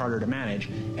effects are harder to manage,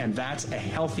 and that's a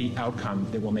healthy outcome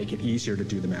that will make it easier to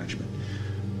do the management.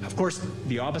 Of course,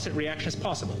 the opposite reaction is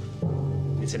possible.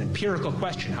 It's an empirical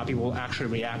question how people will actually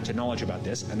react to knowledge about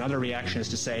this. Another reaction is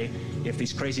to say, if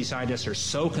these crazy scientists are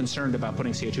so concerned about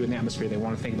putting CO2 in the atmosphere, they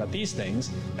want to think about these things,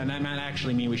 then that might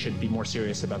actually mean we should be more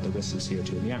serious about the risks of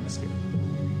CO2 in the atmosphere.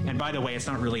 And by the way, it's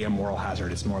not really a moral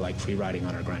hazard. It's more like free riding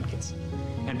on our grandkids.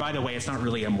 And by the way, it's not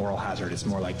really a moral hazard. It's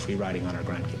more like free riding on our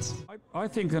grandkids. I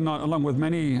think, along with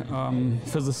many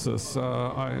physicists,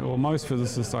 or most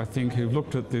physicists, I think, who've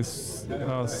looked at this,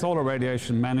 solar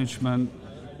radiation management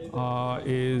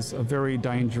is a very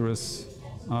dangerous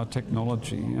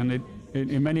technology, and it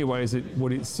in many ways it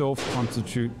would itself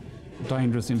constitute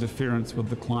dangerous interference with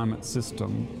the climate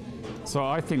system. So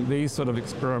I think these sort of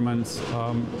experiments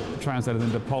translated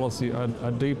into policy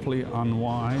are deeply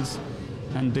unwise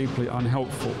and deeply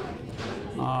unhelpful.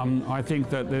 I think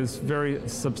that there's very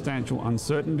substantial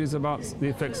uncertainties about the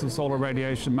effects of solar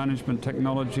radiation management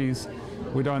technologies.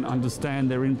 We don't understand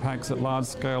their impacts at large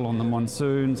scale on the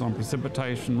monsoons, on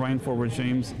precipitation, rainfall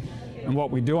regimes. And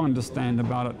what we do understand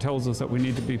about it tells us that we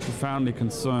need to be profoundly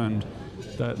concerned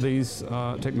that these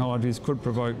technologies could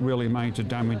provoke really major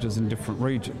damages in different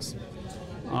regions.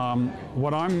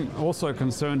 What I'm also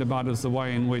concerned about is the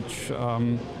way in which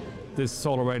this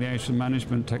solar radiation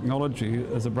management technology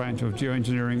as a branch of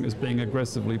geoengineering is being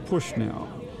aggressively pushed now.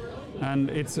 And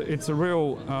it's a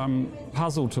real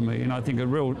puzzle to me, and I think a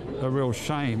real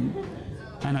shame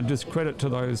and a discredit to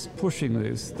those pushing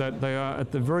this, that they are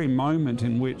at the very moment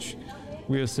in which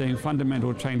we are seeing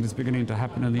fundamental changes beginning to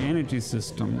happen in the energy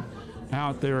system,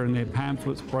 out there in their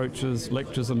pamphlets, brochures,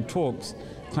 lectures and talks,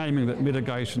 claiming that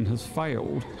mitigation has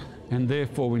failed, and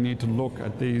therefore we need to look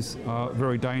at these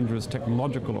very dangerous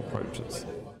technological approaches.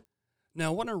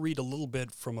 Now, I want to read a little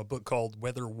bit from a book called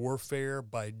Weather Warfare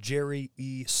by Jerry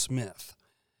E. Smith.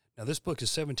 Now, this book is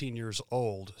 17 years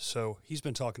old, so he's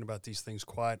been talking about these things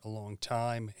quite a long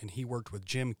time, and he worked with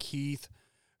Jim Keith,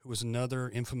 who was another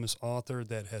infamous author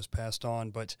that has passed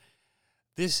on. But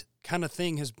this kind of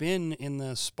thing has been in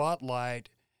the spotlight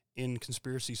in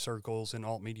conspiracy circles and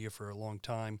alt media for a long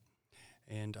time,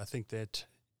 and I think that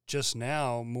just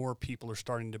now more people are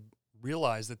starting to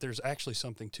realize that there's actually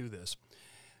something to this.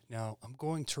 Now, I'm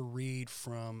going to read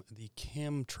from the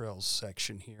chemtrails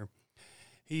section here.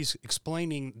 He's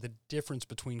explaining the difference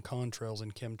between contrails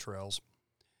and chemtrails.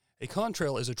 A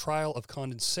contrail is a trial of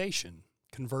condensation,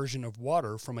 conversion of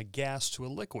water from a gas to a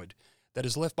liquid, that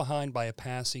is left behind by a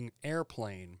passing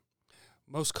airplane.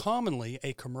 Most commonly,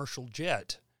 a commercial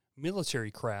jet.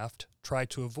 Military craft try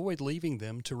to avoid leaving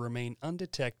them to remain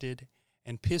undetected,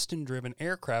 and piston-driven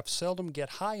aircraft seldom get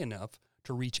high enough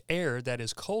to reach air that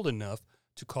is cold enough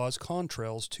to cause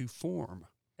contrails to form.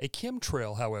 A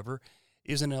chemtrail, however,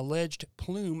 is an alleged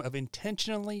plume of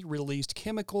intentionally released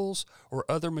chemicals or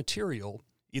other material,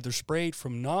 either sprayed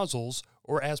from nozzles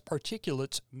or as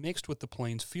particulates mixed with the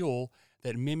plane's fuel,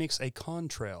 that mimics a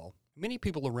contrail. Many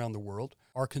people around the world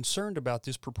are concerned about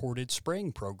this purported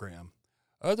spraying program.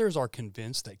 Others are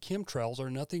convinced that chemtrails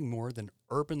are nothing more than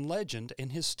urban legend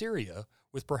and hysteria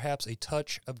with perhaps a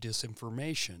touch of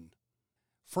disinformation.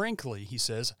 Frankly, he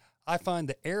says, I find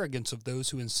the arrogance of those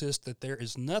who insist that there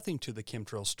is nothing to the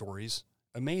chemtrail stories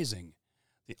amazing.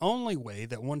 The only way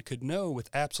that one could know with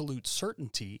absolute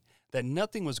certainty that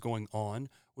nothing was going on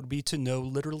would be to know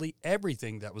literally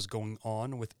everything that was going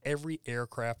on with every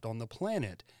aircraft on the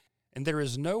planet, and there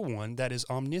is no one that is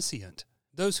omniscient.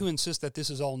 Those who insist that this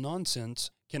is all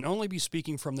nonsense can only be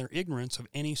speaking from their ignorance of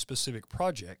any specific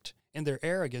project, and their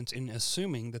arrogance in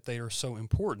assuming that they are so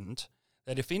important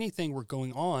that if anything were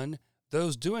going on,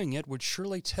 those doing it would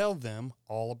surely tell them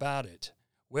all about it.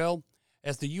 Well,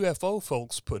 as the UFO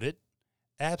folks put it,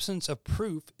 absence of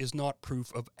proof is not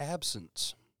proof of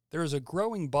absence. There is a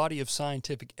growing body of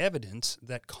scientific evidence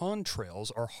that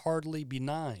contrails are hardly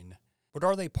benign. But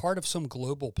are they part of some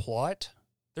global plot?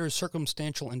 There is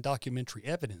circumstantial and documentary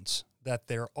evidence that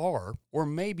there are, or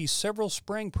may be, several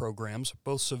spraying programs,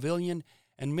 both civilian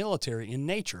and military in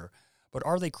nature, but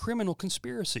are they criminal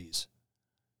conspiracies?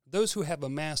 Those who have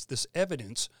amassed this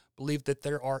evidence believe that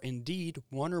there are indeed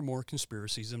one or more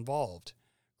conspiracies involved.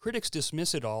 Critics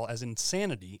dismiss it all as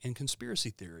insanity and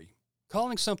conspiracy theory.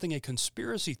 Calling something a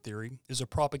conspiracy theory is a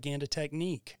propaganda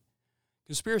technique.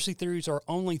 Conspiracy theories are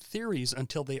only theories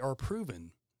until they are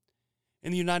proven.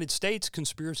 In the United States,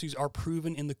 conspiracies are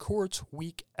proven in the courts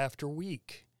week after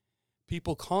week.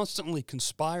 People constantly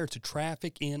conspire to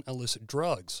traffic in illicit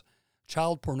drugs,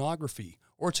 child pornography,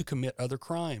 or to commit other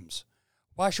crimes.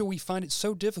 Why should we find it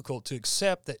so difficult to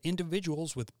accept that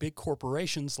individuals with big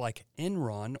corporations like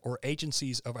Enron or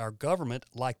agencies of our government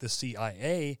like the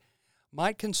CIA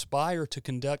might conspire to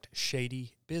conduct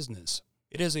shady business?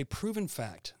 It is a proven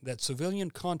fact that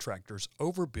civilian contractors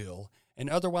overbill and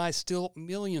otherwise steal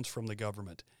millions from the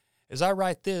government. As I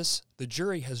write this, the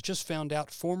jury has just found out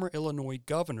former Illinois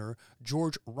Governor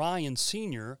George Ryan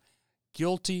Sr.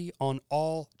 guilty on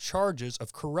all charges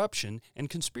of corruption and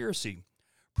conspiracy.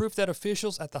 Proof that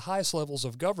officials at the highest levels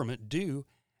of government do,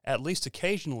 at least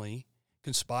occasionally,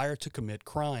 conspire to commit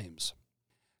crimes.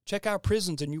 Check our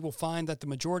prisons and you will find that the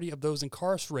majority of those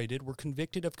incarcerated were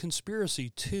convicted of conspiracy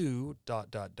to ...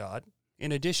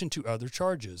 in addition to other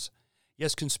charges.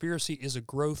 Yes, conspiracy is a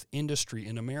growth industry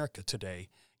in America today,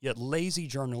 yet lazy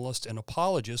journalists and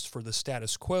apologists for the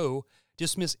status quo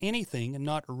dismiss anything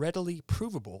not readily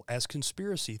provable as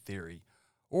conspiracy theory,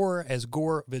 or as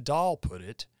Gore Vidal put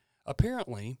it,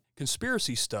 apparently,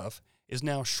 conspiracy stuff is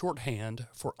now shorthand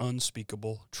for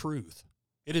unspeakable truth.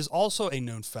 It is also a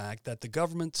known fact that the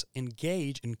governments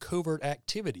engage in covert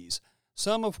activities,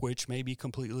 some of which may be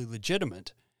completely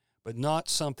legitimate, but not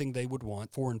something they would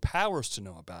want foreign powers to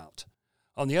know about.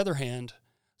 On the other hand,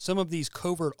 some of these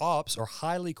covert ops are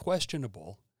highly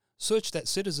questionable, such that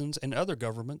citizens and other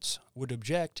governments would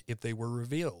object if they were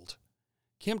revealed.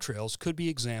 Chemtrails could be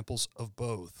examples of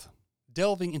both.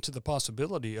 Delving into the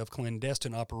possibility of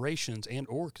clandestine operations and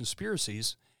or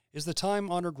conspiracies is the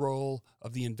time-honored role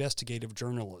of the investigative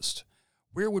journalist.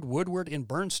 Where would Woodward and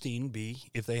Bernstein be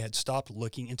if they had stopped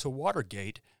looking into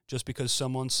Watergate just because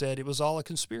someone said it was all a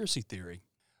conspiracy theory?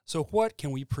 So what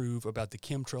can we prove about the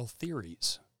chemtrail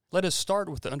theories? Let us start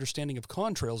with the understanding of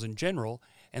contrails in general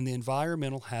and the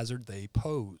environmental hazard they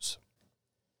pose.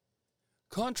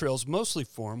 Contrails mostly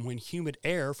form when humid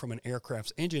air from an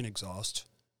aircraft's engine exhaust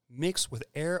mix with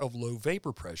air of low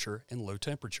vapor pressure and low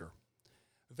temperature.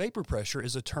 Vapor pressure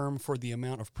is a term for the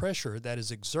amount of pressure that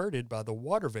is exerted by the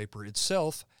water vapor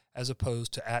itself as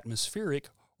opposed to atmospheric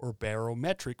or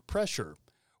barometric pressure,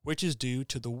 which is due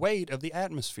to the weight of the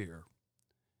atmosphere.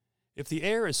 If the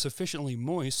air is sufficiently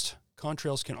moist,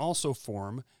 contrails can also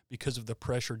form because of the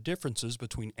pressure differences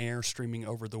between air streaming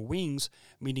over the wings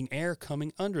meeting air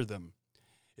coming under them.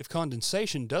 If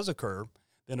condensation does occur,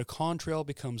 then a contrail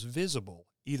becomes visible,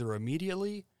 either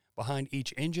immediately, behind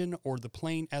each engine, or the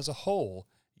plane as a whole,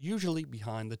 usually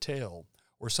behind the tail,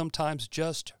 or sometimes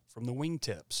just from the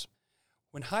wingtips.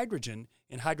 When hydrogen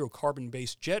in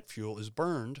hydrocarbon-based jet fuel is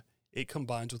burned, it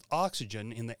combines with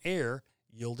oxygen in the air,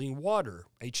 yielding water,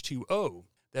 H2O,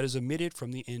 that is emitted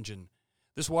from the engine.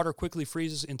 This water quickly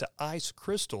freezes into ice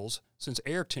crystals since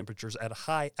air temperatures at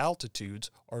high altitudes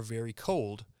are very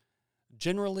cold,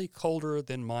 generally colder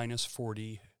than minus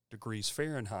 40 degrees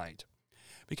Fahrenheit.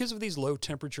 Because of these low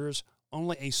temperatures,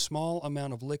 only a small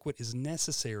amount of liquid is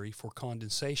necessary for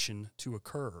condensation to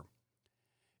occur.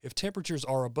 If temperatures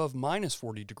are above minus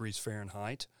 40 degrees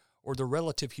Fahrenheit, or the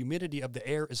relative humidity of the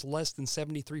air is less than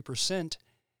 73%,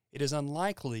 it is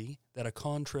unlikely that a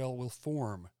contrail will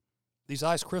form. These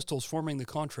ice crystals forming the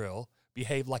contrail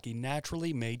behave like a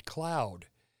naturally made cloud.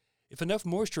 If enough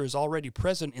moisture is already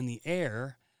present in the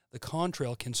air, the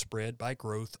contrail can spread by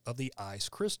growth of the ice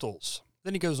crystals.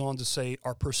 Then he goes on to say,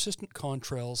 are persistent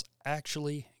contrails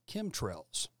actually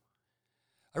chemtrails?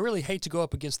 I really hate to go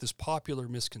up against this popular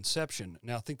misconception.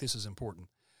 Now, I think this is important.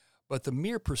 But the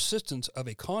mere persistence of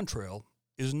a contrail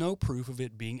is no proof of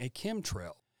it being a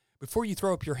chemtrail. Before you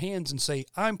throw up your hands and say,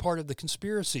 I'm part of the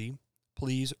conspiracy,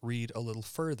 please read a little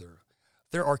further.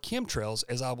 There are chemtrails,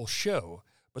 as I will show,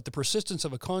 but the persistence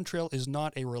of a contrail is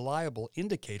not a reliable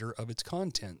indicator of its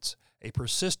contents. A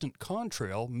persistent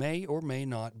contrail may or may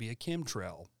not be a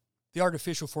chemtrail. The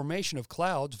artificial formation of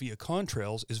clouds via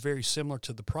contrails is very similar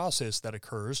to the process that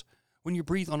occurs when you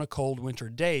breathe on a cold winter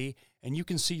day and you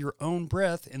can see your own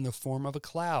breath in the form of a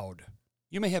cloud.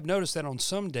 You may have noticed that on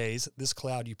some days, this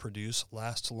cloud you produce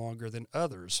lasts longer than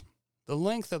others. The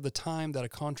length of the time that a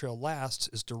contrail lasts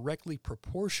is directly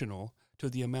proportional to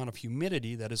the amount of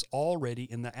humidity that is already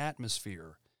in the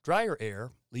atmosphere. Drier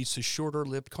air leads to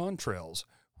shorter-lived contrails,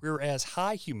 whereas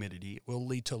high humidity will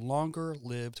lead to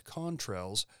longer-lived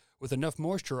contrails. With enough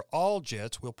moisture, all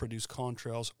jets will produce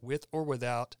contrails with or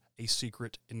without a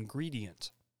secret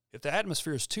ingredient. If the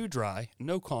atmosphere is too dry,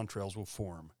 no contrails will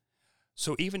form.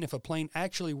 So even if a plane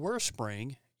actually were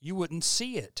spraying, you wouldn't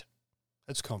see it.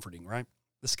 That's comforting, right?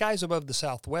 The skies above the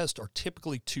southwest are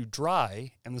typically too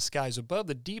dry, and the skies above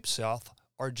the deep south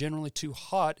are generally too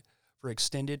hot for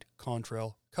extended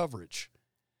contrail coverage.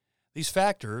 These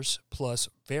factors, plus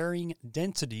varying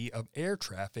density of air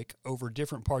traffic over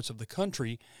different parts of the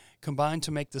country, combine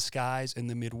to make the skies in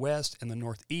the Midwest and the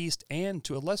Northeast, and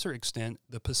to a lesser extent,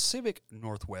 the Pacific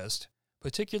Northwest,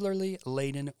 particularly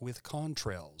laden with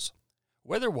contrails.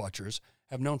 Weather watchers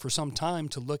have known for some time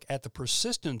to look at the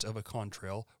persistence of a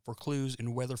contrail for clues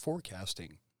in weather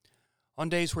forecasting. On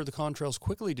days where the contrails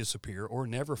quickly disappear or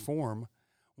never form,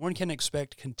 one can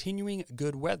expect continuing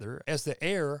good weather as the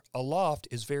air aloft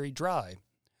is very dry,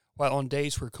 while on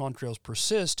days where contrails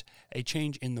persist, a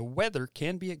change in the weather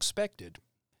can be expected.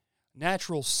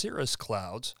 Natural cirrus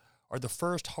clouds are the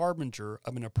first harbinger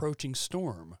of an approaching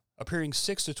storm, appearing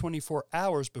 6 to 24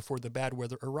 hours before the bad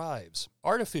weather arrives.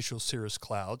 Artificial cirrus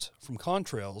clouds from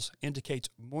contrails indicates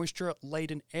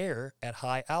moisture-laden air at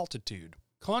high altitude.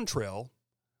 Contrail,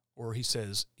 or he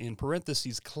says in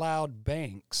parentheses cloud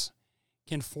banks,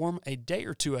 can form a day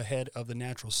or two ahead of the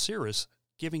natural cirrus,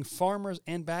 giving farmers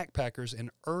and backpackers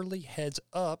an early heads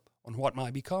up on what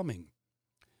might be coming.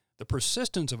 The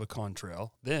persistence of a contrail,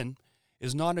 then,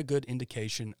 is not a good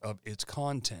indication of its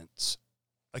contents.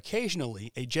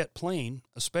 Occasionally, a jet plane,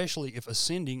 especially if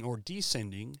ascending or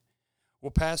descending,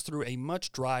 will pass through a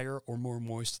much drier or more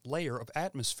moist layer of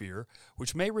atmosphere,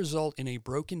 which may result in a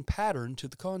broken pattern to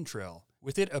the contrail,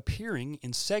 with it appearing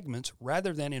in segments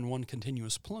rather than in one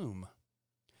continuous plume.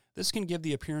 This can give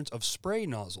the appearance of spray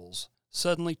nozzles,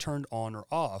 suddenly turned on or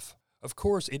off. Of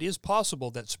course, it is possible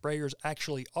that sprayers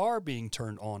actually are being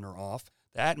turned on or off.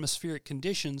 The atmospheric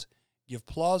conditions give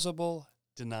plausible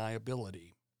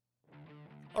deniability.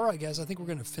 All right, guys, I think we're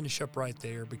going to finish up right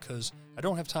there because I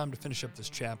don't have time to finish up this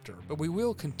chapter, but we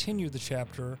will continue the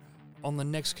chapter on the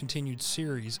next continued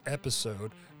series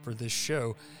episode for this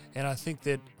show, and I think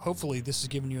that hopefully this has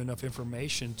given you enough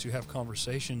information to have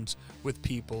conversations with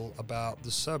people about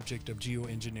the subject of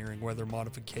geoengineering, weather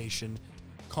modification,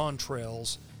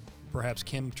 contrails, perhaps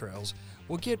chemtrails.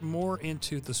 We'll get more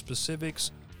into the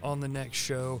specifics on the next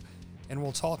show, and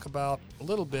we'll talk about a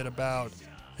little bit about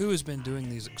who has been doing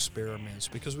these experiments,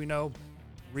 because we know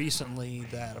recently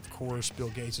that, of course, Bill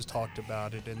Gates has talked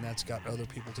about it, and that's got other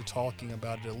people to talking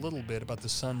about it a little bit, about the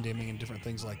sun dimming and different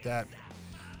things like that.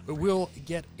 But we'll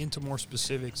get into more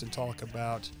specifics and talk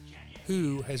about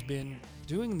who has been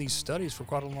doing these studies for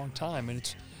quite a long time, and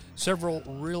it's several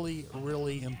really,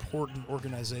 really important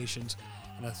organizations,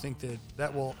 and I think that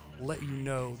that will let you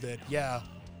know that, yeah,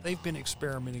 they've been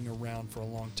experimenting around for a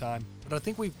long time, but I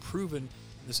think we've proven in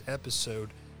this episode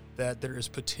that there is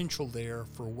potential there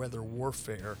for weather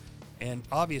warfare. And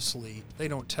obviously, they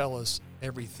don't tell us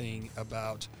everything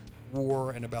about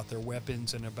war and about their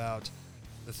weapons and about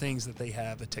the things that they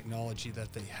have, the technology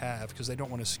that they have, because they don't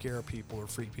want to scare people or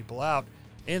freak people out.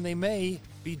 And they may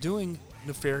be doing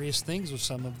nefarious things with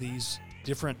some of these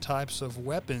different types of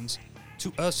weapons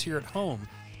to us here at home.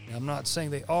 Now, I'm not saying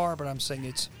they are, but I'm saying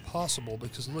it's possible,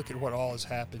 because look at what all has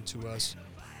happened to us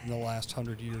in the last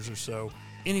 100 years or so.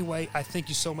 Anyway, I thank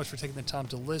you so much for taking the time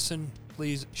to listen.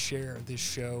 Please share this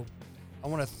show. I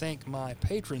want to thank my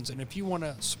patrons, and if you want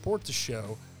to support the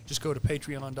show, just go to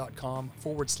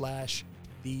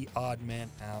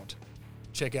patreon.com/TheOddManOut.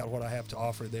 Check out what I have to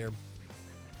offer there.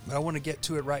 But I want to get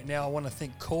to it right now. I want to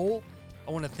thank Cole.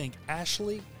 I want to thank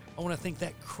Ashley. I want to thank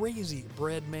that crazy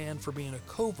bread man for being a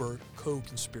covert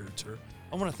co-conspirator.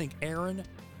 I want to thank Aaron.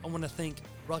 I want to thank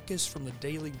Ruckus from the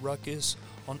Daily Ruckus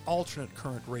on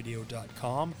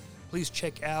alternatecurrentradio.com. Please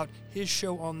check out his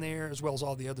show on there as well as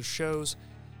all the other shows.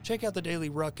 Check out the Daily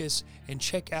Ruckus and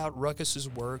check out Ruckus's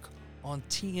work on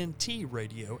TNT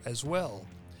Radio as well.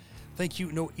 Thank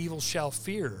you, No Evil Shall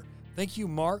Fear. Thank you,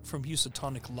 Mark from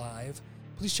Housatonic Live.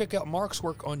 Please check out Mark's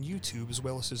work on YouTube as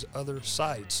well as his other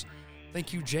sites.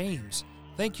 Thank you, James.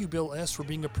 Thank you, Bill S., for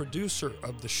being a producer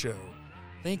of the show.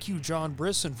 Thank you, John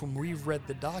Brisson from We've Read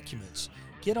the Documents.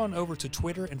 Get on over to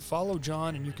Twitter and follow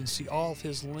John, and you can see all of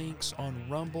his links on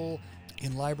Rumble,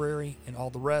 in Library, and all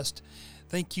the rest.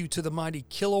 Thank you to the mighty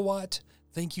Kilowatt.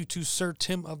 Thank you to Sir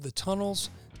Tim of the Tunnels.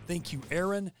 Thank you,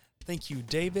 Aaron. Thank you,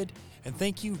 David. And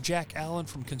thank you, Jack Allen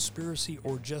from Conspiracy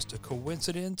or Just a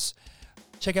Coincidence.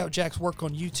 Check out Jack's work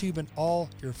on YouTube and all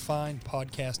your fine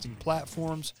podcasting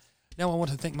platforms. Now I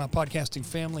want to thank my podcasting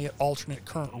family at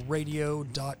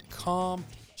alternatecurrentradio.com.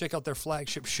 Check out their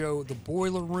flagship show, The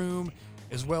Boiler Room,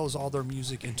 as well as all their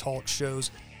music and talk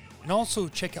shows. And also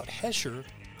check out Hesher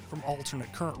from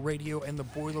Alternate Current Radio and The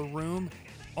Boiler Room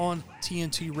on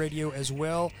TNT Radio as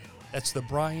well. That's the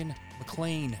Brian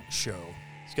McLean Show.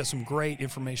 He's got some great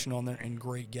information on there and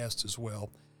great guests as well.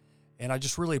 And I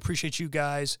just really appreciate you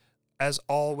guys. As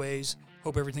always,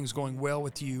 hope everything's going well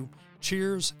with you.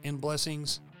 Cheers and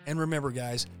blessings. And remember,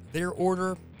 guys, their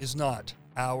order is not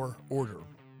our order.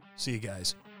 See you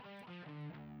guys.